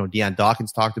feeling that, Deion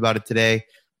Dawkins talked about it today.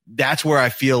 That's where I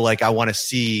feel like I want to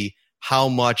see how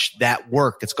much that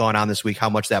work that's gone on this week, how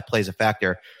much that plays a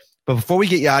factor. But before we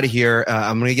get you out of here,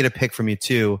 I'm going to get a pick from you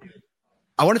too.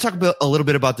 I want to talk a little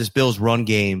bit about this Bills run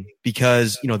game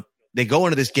because, they go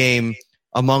into this game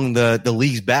among the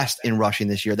league's best in rushing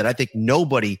this year that I think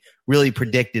nobody really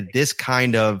predicted this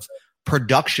kind of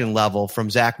production level from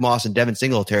Zach Moss and Devin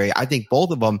Singletary. I think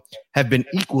both of them have been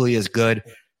equally as good.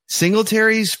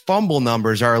 Singletary's fumble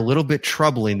numbers are a little bit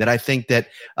troubling that I think that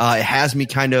it has me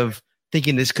kind of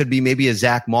thinking this could be maybe a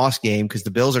Zach Moss game because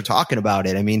the Bills are talking about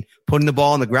it. I mean, putting the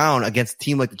ball on the ground against a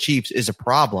team like the Chiefs is a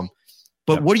problem.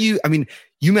 But you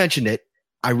mentioned it.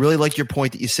 I really like your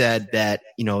point that you said that,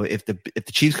 if the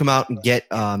Chiefs come out and get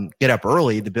up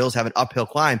early, the Bills have an uphill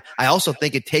climb. I also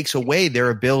think it takes away their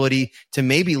ability to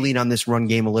maybe lean on this run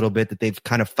game a little bit that they've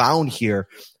kind of found here.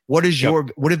 What is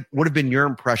what have been your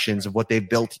impressions of what they've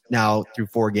built now through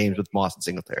 4 games with Moss and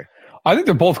Singletary? I think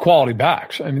they're both quality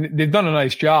backs. I mean, they've done a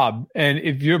nice job. And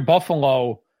if you're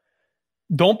Buffalo,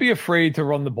 don't be afraid to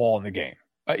run the ball in the game.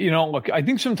 Look, I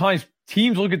think sometimes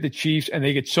teams look at the Chiefs and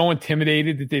they get so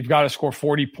intimidated that they've got to score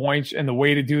 40 points. And the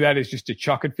way to do that is just to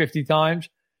chuck it 50 times.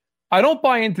 I don't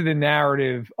buy into the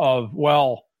narrative of,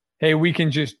 well, hey, we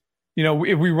can just,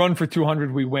 if we run for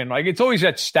 200, we win. Like it's always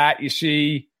that stat you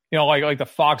see, like the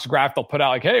Fox graph they'll put out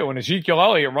like, hey, when Ezekiel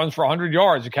Elliott runs for 100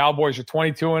 yards, the Cowboys are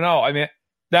 22-0. I mean,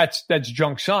 that's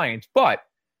junk science. But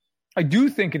I do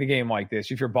think in a game like this,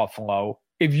 if you're Buffalo,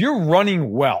 if you're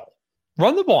running well,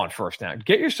 run the ball on first down.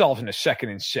 Get yourselves into 2nd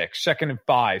and 6, 2nd and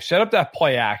 5. Set up that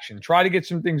play action. Try to get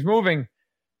some things moving.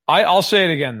 I'll say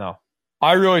it again, though.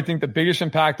 I really think the biggest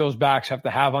impact those backs have to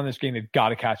have on this game, they've got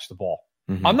to catch the ball.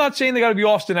 Mm-hmm. I'm not saying they got to be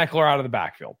Austin Eckler out of the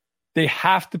backfield. They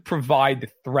have to provide the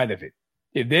threat of it.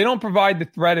 If they don't provide the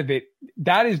threat of it,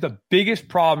 that is the biggest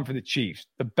problem for the Chiefs.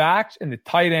 The backs and the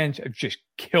tight ends have just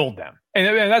killed them.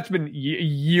 And that's been a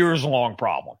years-long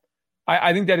problem.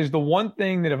 I think that is the one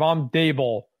thing that if I'm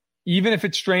Dable, even if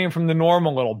it's straying from the norm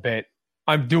a little bit,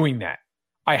 I'm doing that.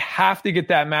 I have to get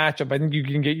that matchup. I think you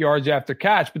can get yards after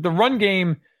catch. But the run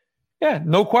game,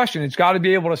 no question. It's got to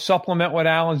be able to supplement what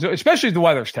Allen's doing, especially if the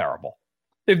weather's terrible.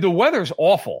 If the weather's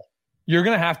awful, you're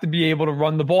going to have to be able to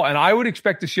run the ball. And I would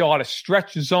expect to see a lot of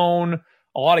stretch zone,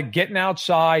 a lot of getting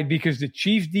outside because the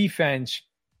Chiefs defense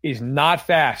is not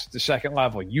fast at the second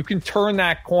level. You can turn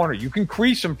that corner. You can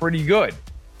crease them pretty good.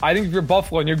 I think if you're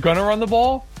Buffalo and you're going to run the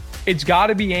ball, it's got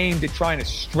to be aimed at trying to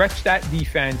stretch that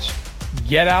defense,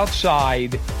 get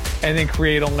outside, and then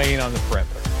create a lane on the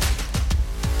perimeter.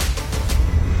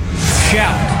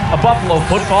 Shout, a Buffalo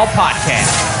football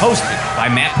podcast, hosted by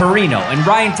Matt Perino and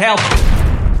Ryan Talbot.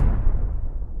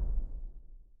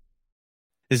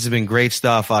 This has been great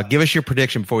stuff. Give us your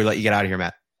prediction before we let you get out of here,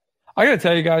 Matt. I got to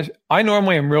tell you guys, I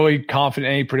normally am really confident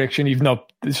in any prediction, even though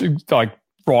this is like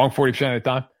wrong 40% of the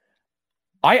time.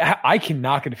 I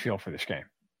cannot get a feel for this game.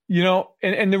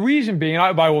 And the reason being,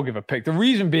 I will give a pick. The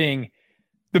reason being,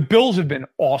 the Bills have been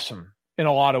awesome in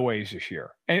a lot of ways this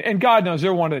year. And God knows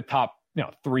they're one of the top,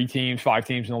 3 teams, 5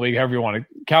 teams in the league, however you want to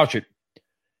couch it.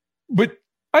 But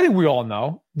I think we all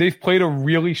know they've played a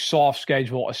really soft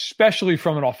schedule, especially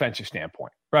from an offensive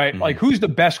standpoint, right? Mm-hmm. Like, who's the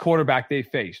best quarterback they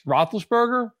faced?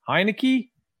 Roethlisberger? Heineke?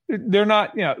 They're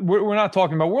not, we're not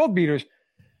talking about world beaters.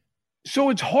 So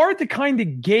it's hard to kind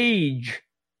of gauge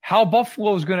how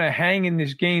Buffalo is going to hang in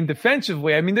this game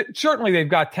defensively. I mean, certainly they've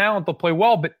got talent to play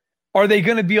well, but are they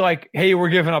going to be like, hey, we're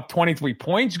giving up 23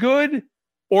 points good?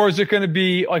 Or is it going to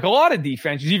be like a lot of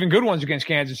defenses, even good ones against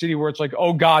Kansas City, where it's like,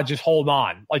 oh, God, just hold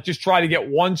on. Like, just try to get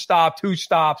 1 stop, 2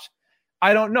 stops.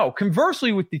 I don't know.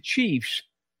 Conversely, with the Chiefs,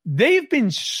 they've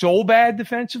been so bad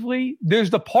defensively. There's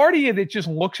the part of you that just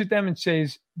looks at them and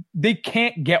says, they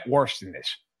can't get worse than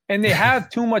this. And they have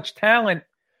too much talent.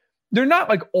 They're not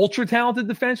like ultra talented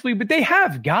defensively, but they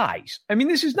have guys. I mean,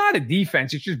 this is not a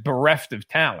defense. It's just bereft of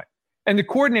talent. And the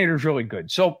coordinator is really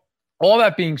good. So all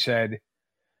that being said,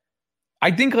 I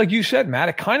think, like you said, Matt,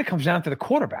 it kind of comes down to the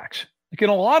quarterbacks. Like, in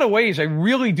a lot of ways, I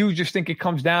really do just think it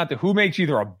comes down to who makes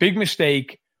either a big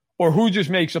mistake or who just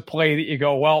makes a play that you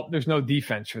go, well, there's no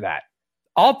defense for that.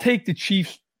 I'll take the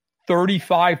Chiefs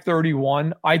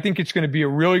 35-31. I think it's going to be a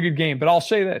really good game. But I'll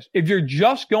say this. If you're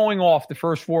just going off the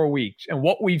first 4 weeks and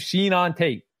what we've seen on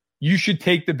tape, you should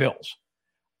take the Bills.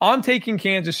 I'm taking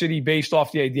Kansas City based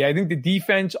off the idea. I think the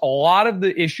defense, a lot of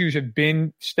the issues have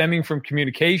been stemming from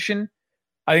communication.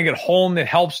 I think at home that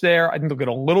helps there. I think they'll get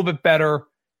a little bit better.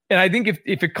 And I think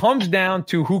if it comes down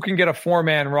to who can get a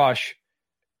 4-man rush,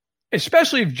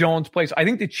 especially if Jones plays, I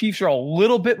think the Chiefs are a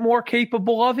little bit more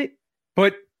capable of it.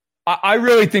 But I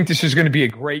really think this is going to be a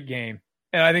great game.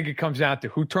 And I think it comes down to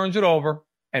who turns it over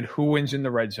and who wins in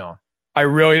the red zone. I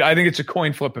think it's a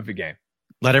coin flip of a game.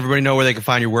 Let everybody know where they can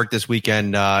find your work this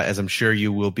weekend, as I'm sure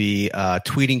you will be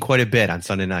tweeting quite a bit on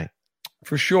Sunday night.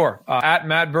 For sure. At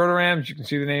Matt Verderams, you can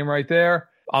see the name right there.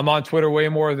 I'm on Twitter way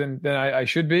more than I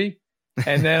should be.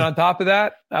 And then on top of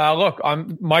that, look,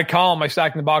 my column, my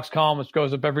Stacking the Box column, which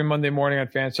goes up every Monday morning on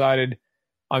Fansided.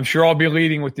 I'm sure I'll be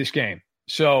leading with this game.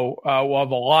 So we'll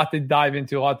have a lot to dive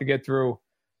into, a lot to get through.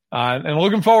 And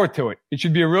looking forward to it. It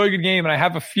should be a really good game. And I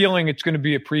have a feeling it's going to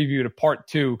be a preview to part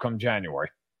 2 come January.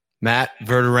 Matt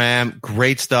Verderam,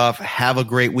 great stuff. Have a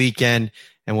great weekend.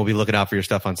 And we'll be looking out for your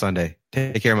stuff on Sunday.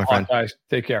 Take care, my friend. All right, guys.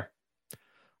 Take care.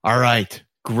 All right.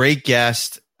 Great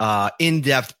guest.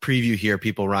 In-depth preview here,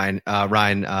 people. Ryan,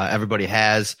 everybody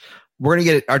has. We're going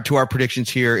to get to our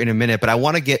predictions here in a minute, but I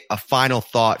want to get a final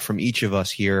thought from each of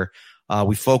us here.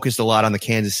 We focused a lot on the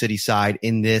Kansas City side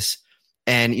in this.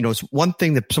 And, it's one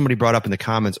thing that somebody brought up in the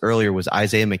comments earlier was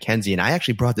Isaiah McKenzie. And I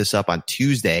actually brought this up on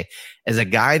Tuesday as a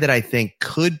guy that I think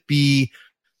could be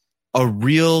a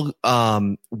real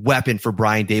weapon for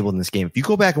Brian Daboll in this game. If you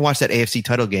go back and watch that AFC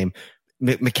title game,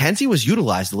 McKenzie was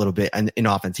utilized a little bit in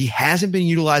offense. He hasn't been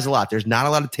utilized a lot. There's not a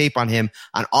lot of tape on him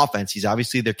on offense. He's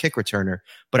obviously their kick returner,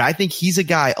 but I think he's a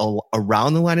guy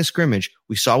around the line of scrimmage.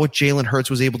 We saw what Jalen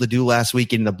Hurts was able to do last week,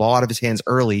 getting the ball out of his hands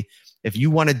early. If you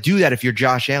want to do that, if you're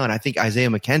Josh Allen, I think Isaiah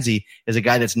McKenzie is a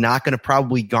guy that's not going to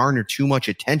probably garner too much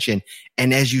attention.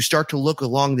 And as you start to look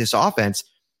along this offense,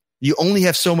 you only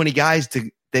have so many guys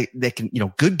that can,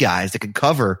 good guys that can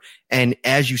cover. And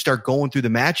as you start going through the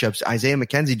matchups, Isaiah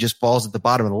McKenzie just falls at the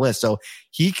bottom of the list. So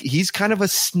he's kind of a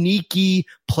sneaky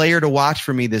player to watch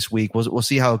for me this week. We'll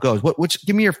see how it goes.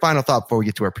 Give me your final thought before we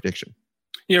get to our prediction.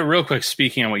 Yeah, real quick,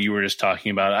 speaking on what you were just talking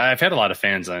about, I've had a lot of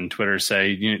fans on Twitter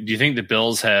say, do you think the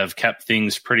Bills have kept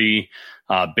things pretty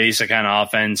basic on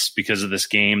offense because of this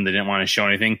game? They didn't want to show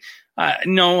anything.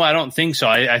 No, I don't think so.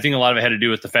 I think a lot of it had to do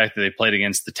with the fact that they played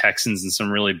against the Texans and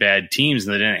some really bad teams,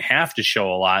 and they didn't have to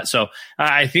show a lot. So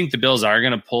I think the Bills are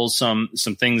going to pull some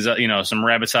things, some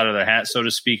rabbits out of their hat, so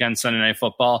to speak, on Sunday Night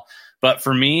Football. But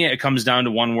for me, it comes down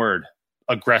to one word: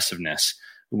 aggressiveness.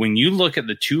 When you look at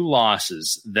the 2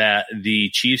 losses that the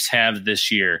Chiefs have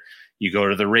this year, you go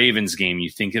to the Ravens game, you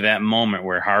think of that moment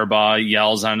where Harbaugh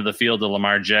yells onto the field to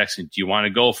Lamar Jackson, do you want to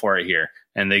go for it here?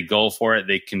 And they go for it,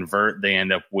 they convert, they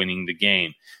end up winning the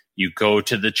game. You go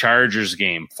to the Chargers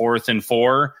game, 4th and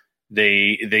 4,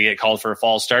 they get called for a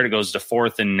false start. It goes to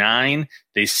 4th and 9.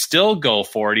 They still go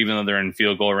for it, even though they're in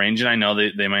field goal range. And I know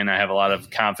they might not have a lot of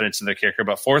confidence in their kicker,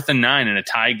 but 4th and 9 in a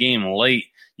tie game late,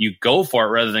 you go for it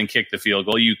rather than kick the field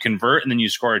goal. You convert and then you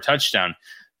score a touchdown.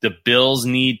 The Bills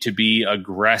need to be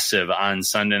aggressive on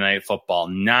Sunday Night Football,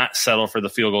 not settle for the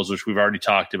field goals, which we've already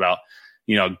talked about.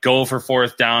 Go for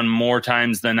 4th down more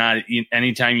times than not,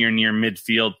 anytime you're near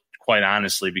midfield, quite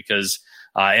honestly, because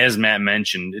as Matt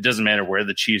mentioned, it doesn't matter where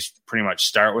the Chiefs pretty much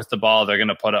start with the ball. They're going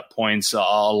to put up points a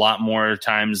lot more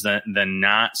times than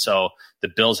not. So the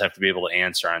Bills have to be able to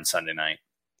answer on Sunday night.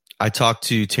 I talked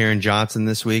to Taron Johnson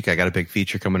this week. I got a big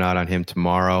feature coming out on him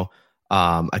tomorrow.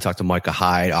 I talked to Micah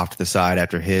Hyde off to the side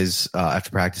after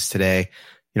practice today.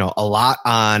 A lot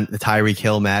on the Tyreek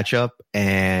Hill matchup,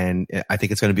 and I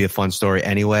think it's going to be a fun story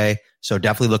anyway. So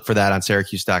definitely look for that on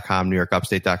Syracuse.com,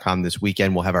 NewYorkUpstate.com this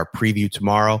weekend. We'll have our preview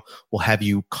tomorrow. We'll have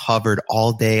you covered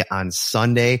all day on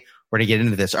Sunday. We're going to get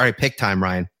into this. All right, pick time,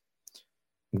 Ryan.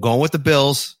 I'm going with the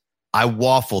Bills. I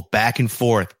waffled back and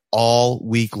forth all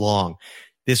week long.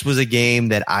 This was a game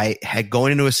that I had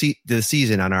going into the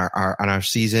season on our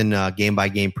season game by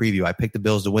game preview. I picked the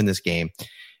Bills to win this game,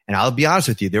 and I'll be honest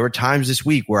with you, there were times this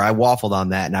week where I waffled on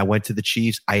that, and I went to the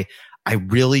Chiefs. I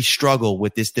really struggle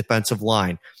with this defensive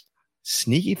line.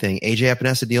 Sneaky thing, AJ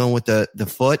Epinesa dealing with the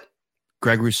foot,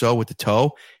 Greg Rousseau with the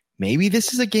toe. Maybe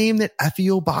this is a game that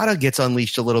Efe Obada gets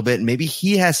unleashed a little bit, and maybe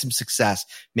he has some success.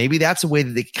 Maybe that's a way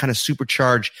that they kind of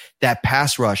supercharge that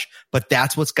pass rush, but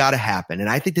that's what's got to happen. And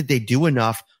I think that they do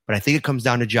enough, but I think it comes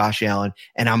down to Josh Allen,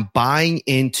 and I'm buying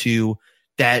into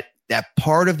that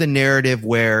part of the narrative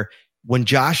where when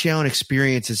Josh Allen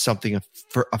experiences something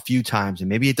for a few times, and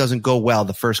maybe it doesn't go well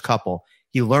the first couple,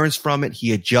 he learns from it,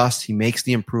 he adjusts, he makes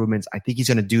the improvements. I think he's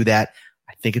going to do that.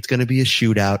 I think it's going to be a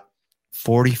shootout.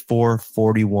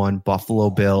 44-41 Buffalo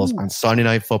Bills on Sunday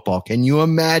Night Football. Can you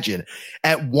imagine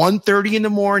at 1:30 in the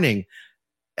morning?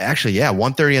 Actually,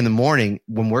 1:30 in the morning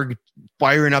when we're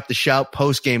firing up the Shout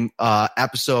post-game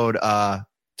episode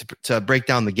to break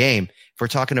down the game. If we're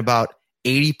talking about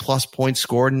 80-plus points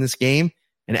scored in this game,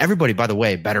 and everybody, by the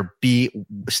way, better be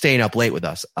staying up late with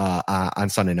us on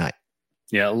Sunday night.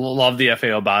 Yeah, love the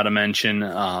FAO Bada mention.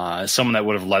 Someone that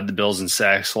would have led the Bills in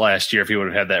sacks last year if he would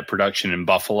have had that production in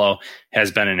Buffalo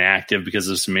has been inactive because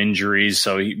of some injuries,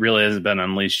 so he really hasn't been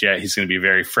unleashed yet. He's going to be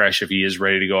very fresh if he is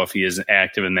ready to go, if he is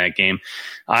active in that game.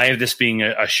 I have this being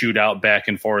a shootout back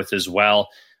and forth as well.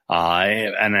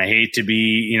 And I hate to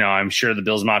be, I'm sure the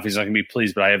Bills Mafia is not going to be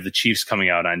pleased, but I have the Chiefs coming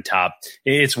out on top.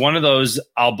 It's one of those,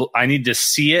 I need to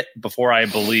see it before I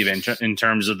believe in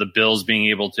terms of the Bills being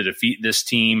able to defeat this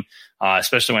team,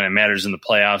 especially when it matters in the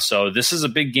playoffs. So this is a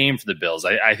big game for the Bills.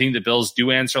 I think the Bills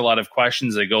do answer a lot of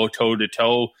questions. They go toe to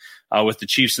toe with the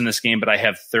Chiefs in this game, but I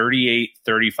have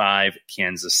 38-35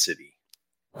 Kansas City.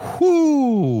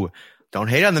 Whoo! Don't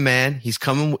hate on the man. He's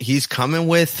coming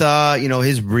with,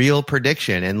 his real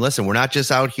prediction. And listen, we're not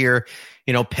just out here,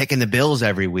 picking the Bills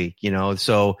every week,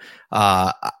 so,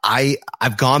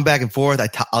 I've gone back and forth.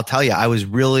 I'll tell you, I was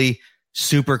really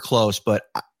super close, but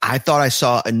I thought I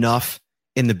saw enough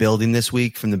in the building this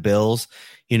week from the Bills.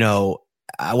 I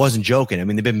wasn't joking. I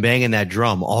mean, they've been banging that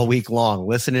drum all week long,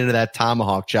 listening to that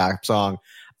Tomahawk Chop song.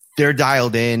 They're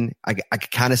dialed in. I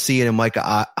could kind of see it in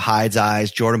Micah Hyde's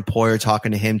eyes. Jordan Poyer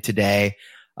talking to him today.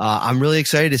 I'm really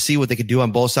excited to see what they could do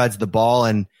on both sides of the ball.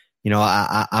 And,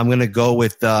 I'm going to go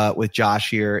with Josh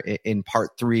here in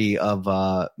part 3 of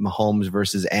Mahomes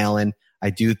versus Allen. I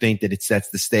do think that it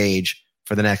sets the stage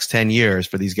for the next 10 years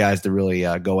for these guys to really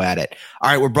go at it. All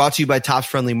right. We're brought to you by Tops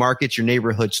Friendly Markets, your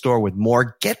neighborhood store with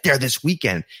more. Get there this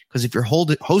weekend, because if you're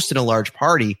hosting a large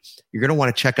party, you're going to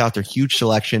want to check out their huge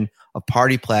selection of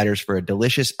party platters for a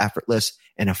delicious, effortless,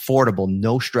 and affordable,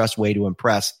 no stress way to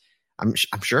impress. I'm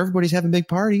sure everybody's having big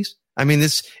parties. I mean,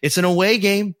 it's an away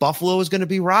game. Buffalo is going to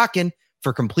be rocking.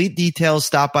 For complete details,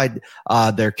 stop by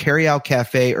their carryout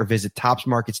cafe or visit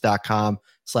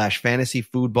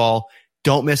topsmarkets.com/fantasyfootball.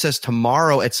 Don't miss us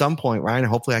tomorrow at some point, Ryan.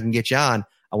 Hopefully I can get you on.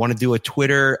 I want to do a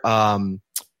Twitter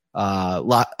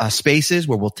spaces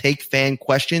where we'll take fan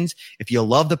questions. If you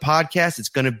love the podcast, it's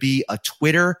going to be a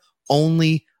Twitter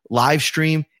only live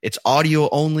stream. It's audio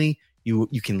only. You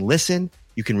can listen.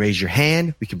 You can raise your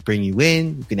hand. We can bring you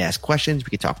in. You can ask questions.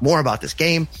 We can talk more about this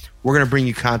game. We're going to bring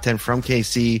you content from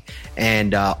KC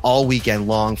and all weekend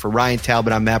long. For Ryan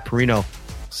Talbot, I'm Matt Perino.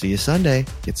 See you Sunday.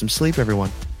 Get some sleep,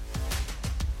 everyone.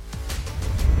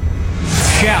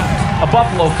 Shout, a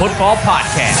Buffalo football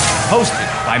podcast,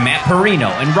 hosted by Matt Perino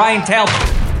and Ryan Talbot.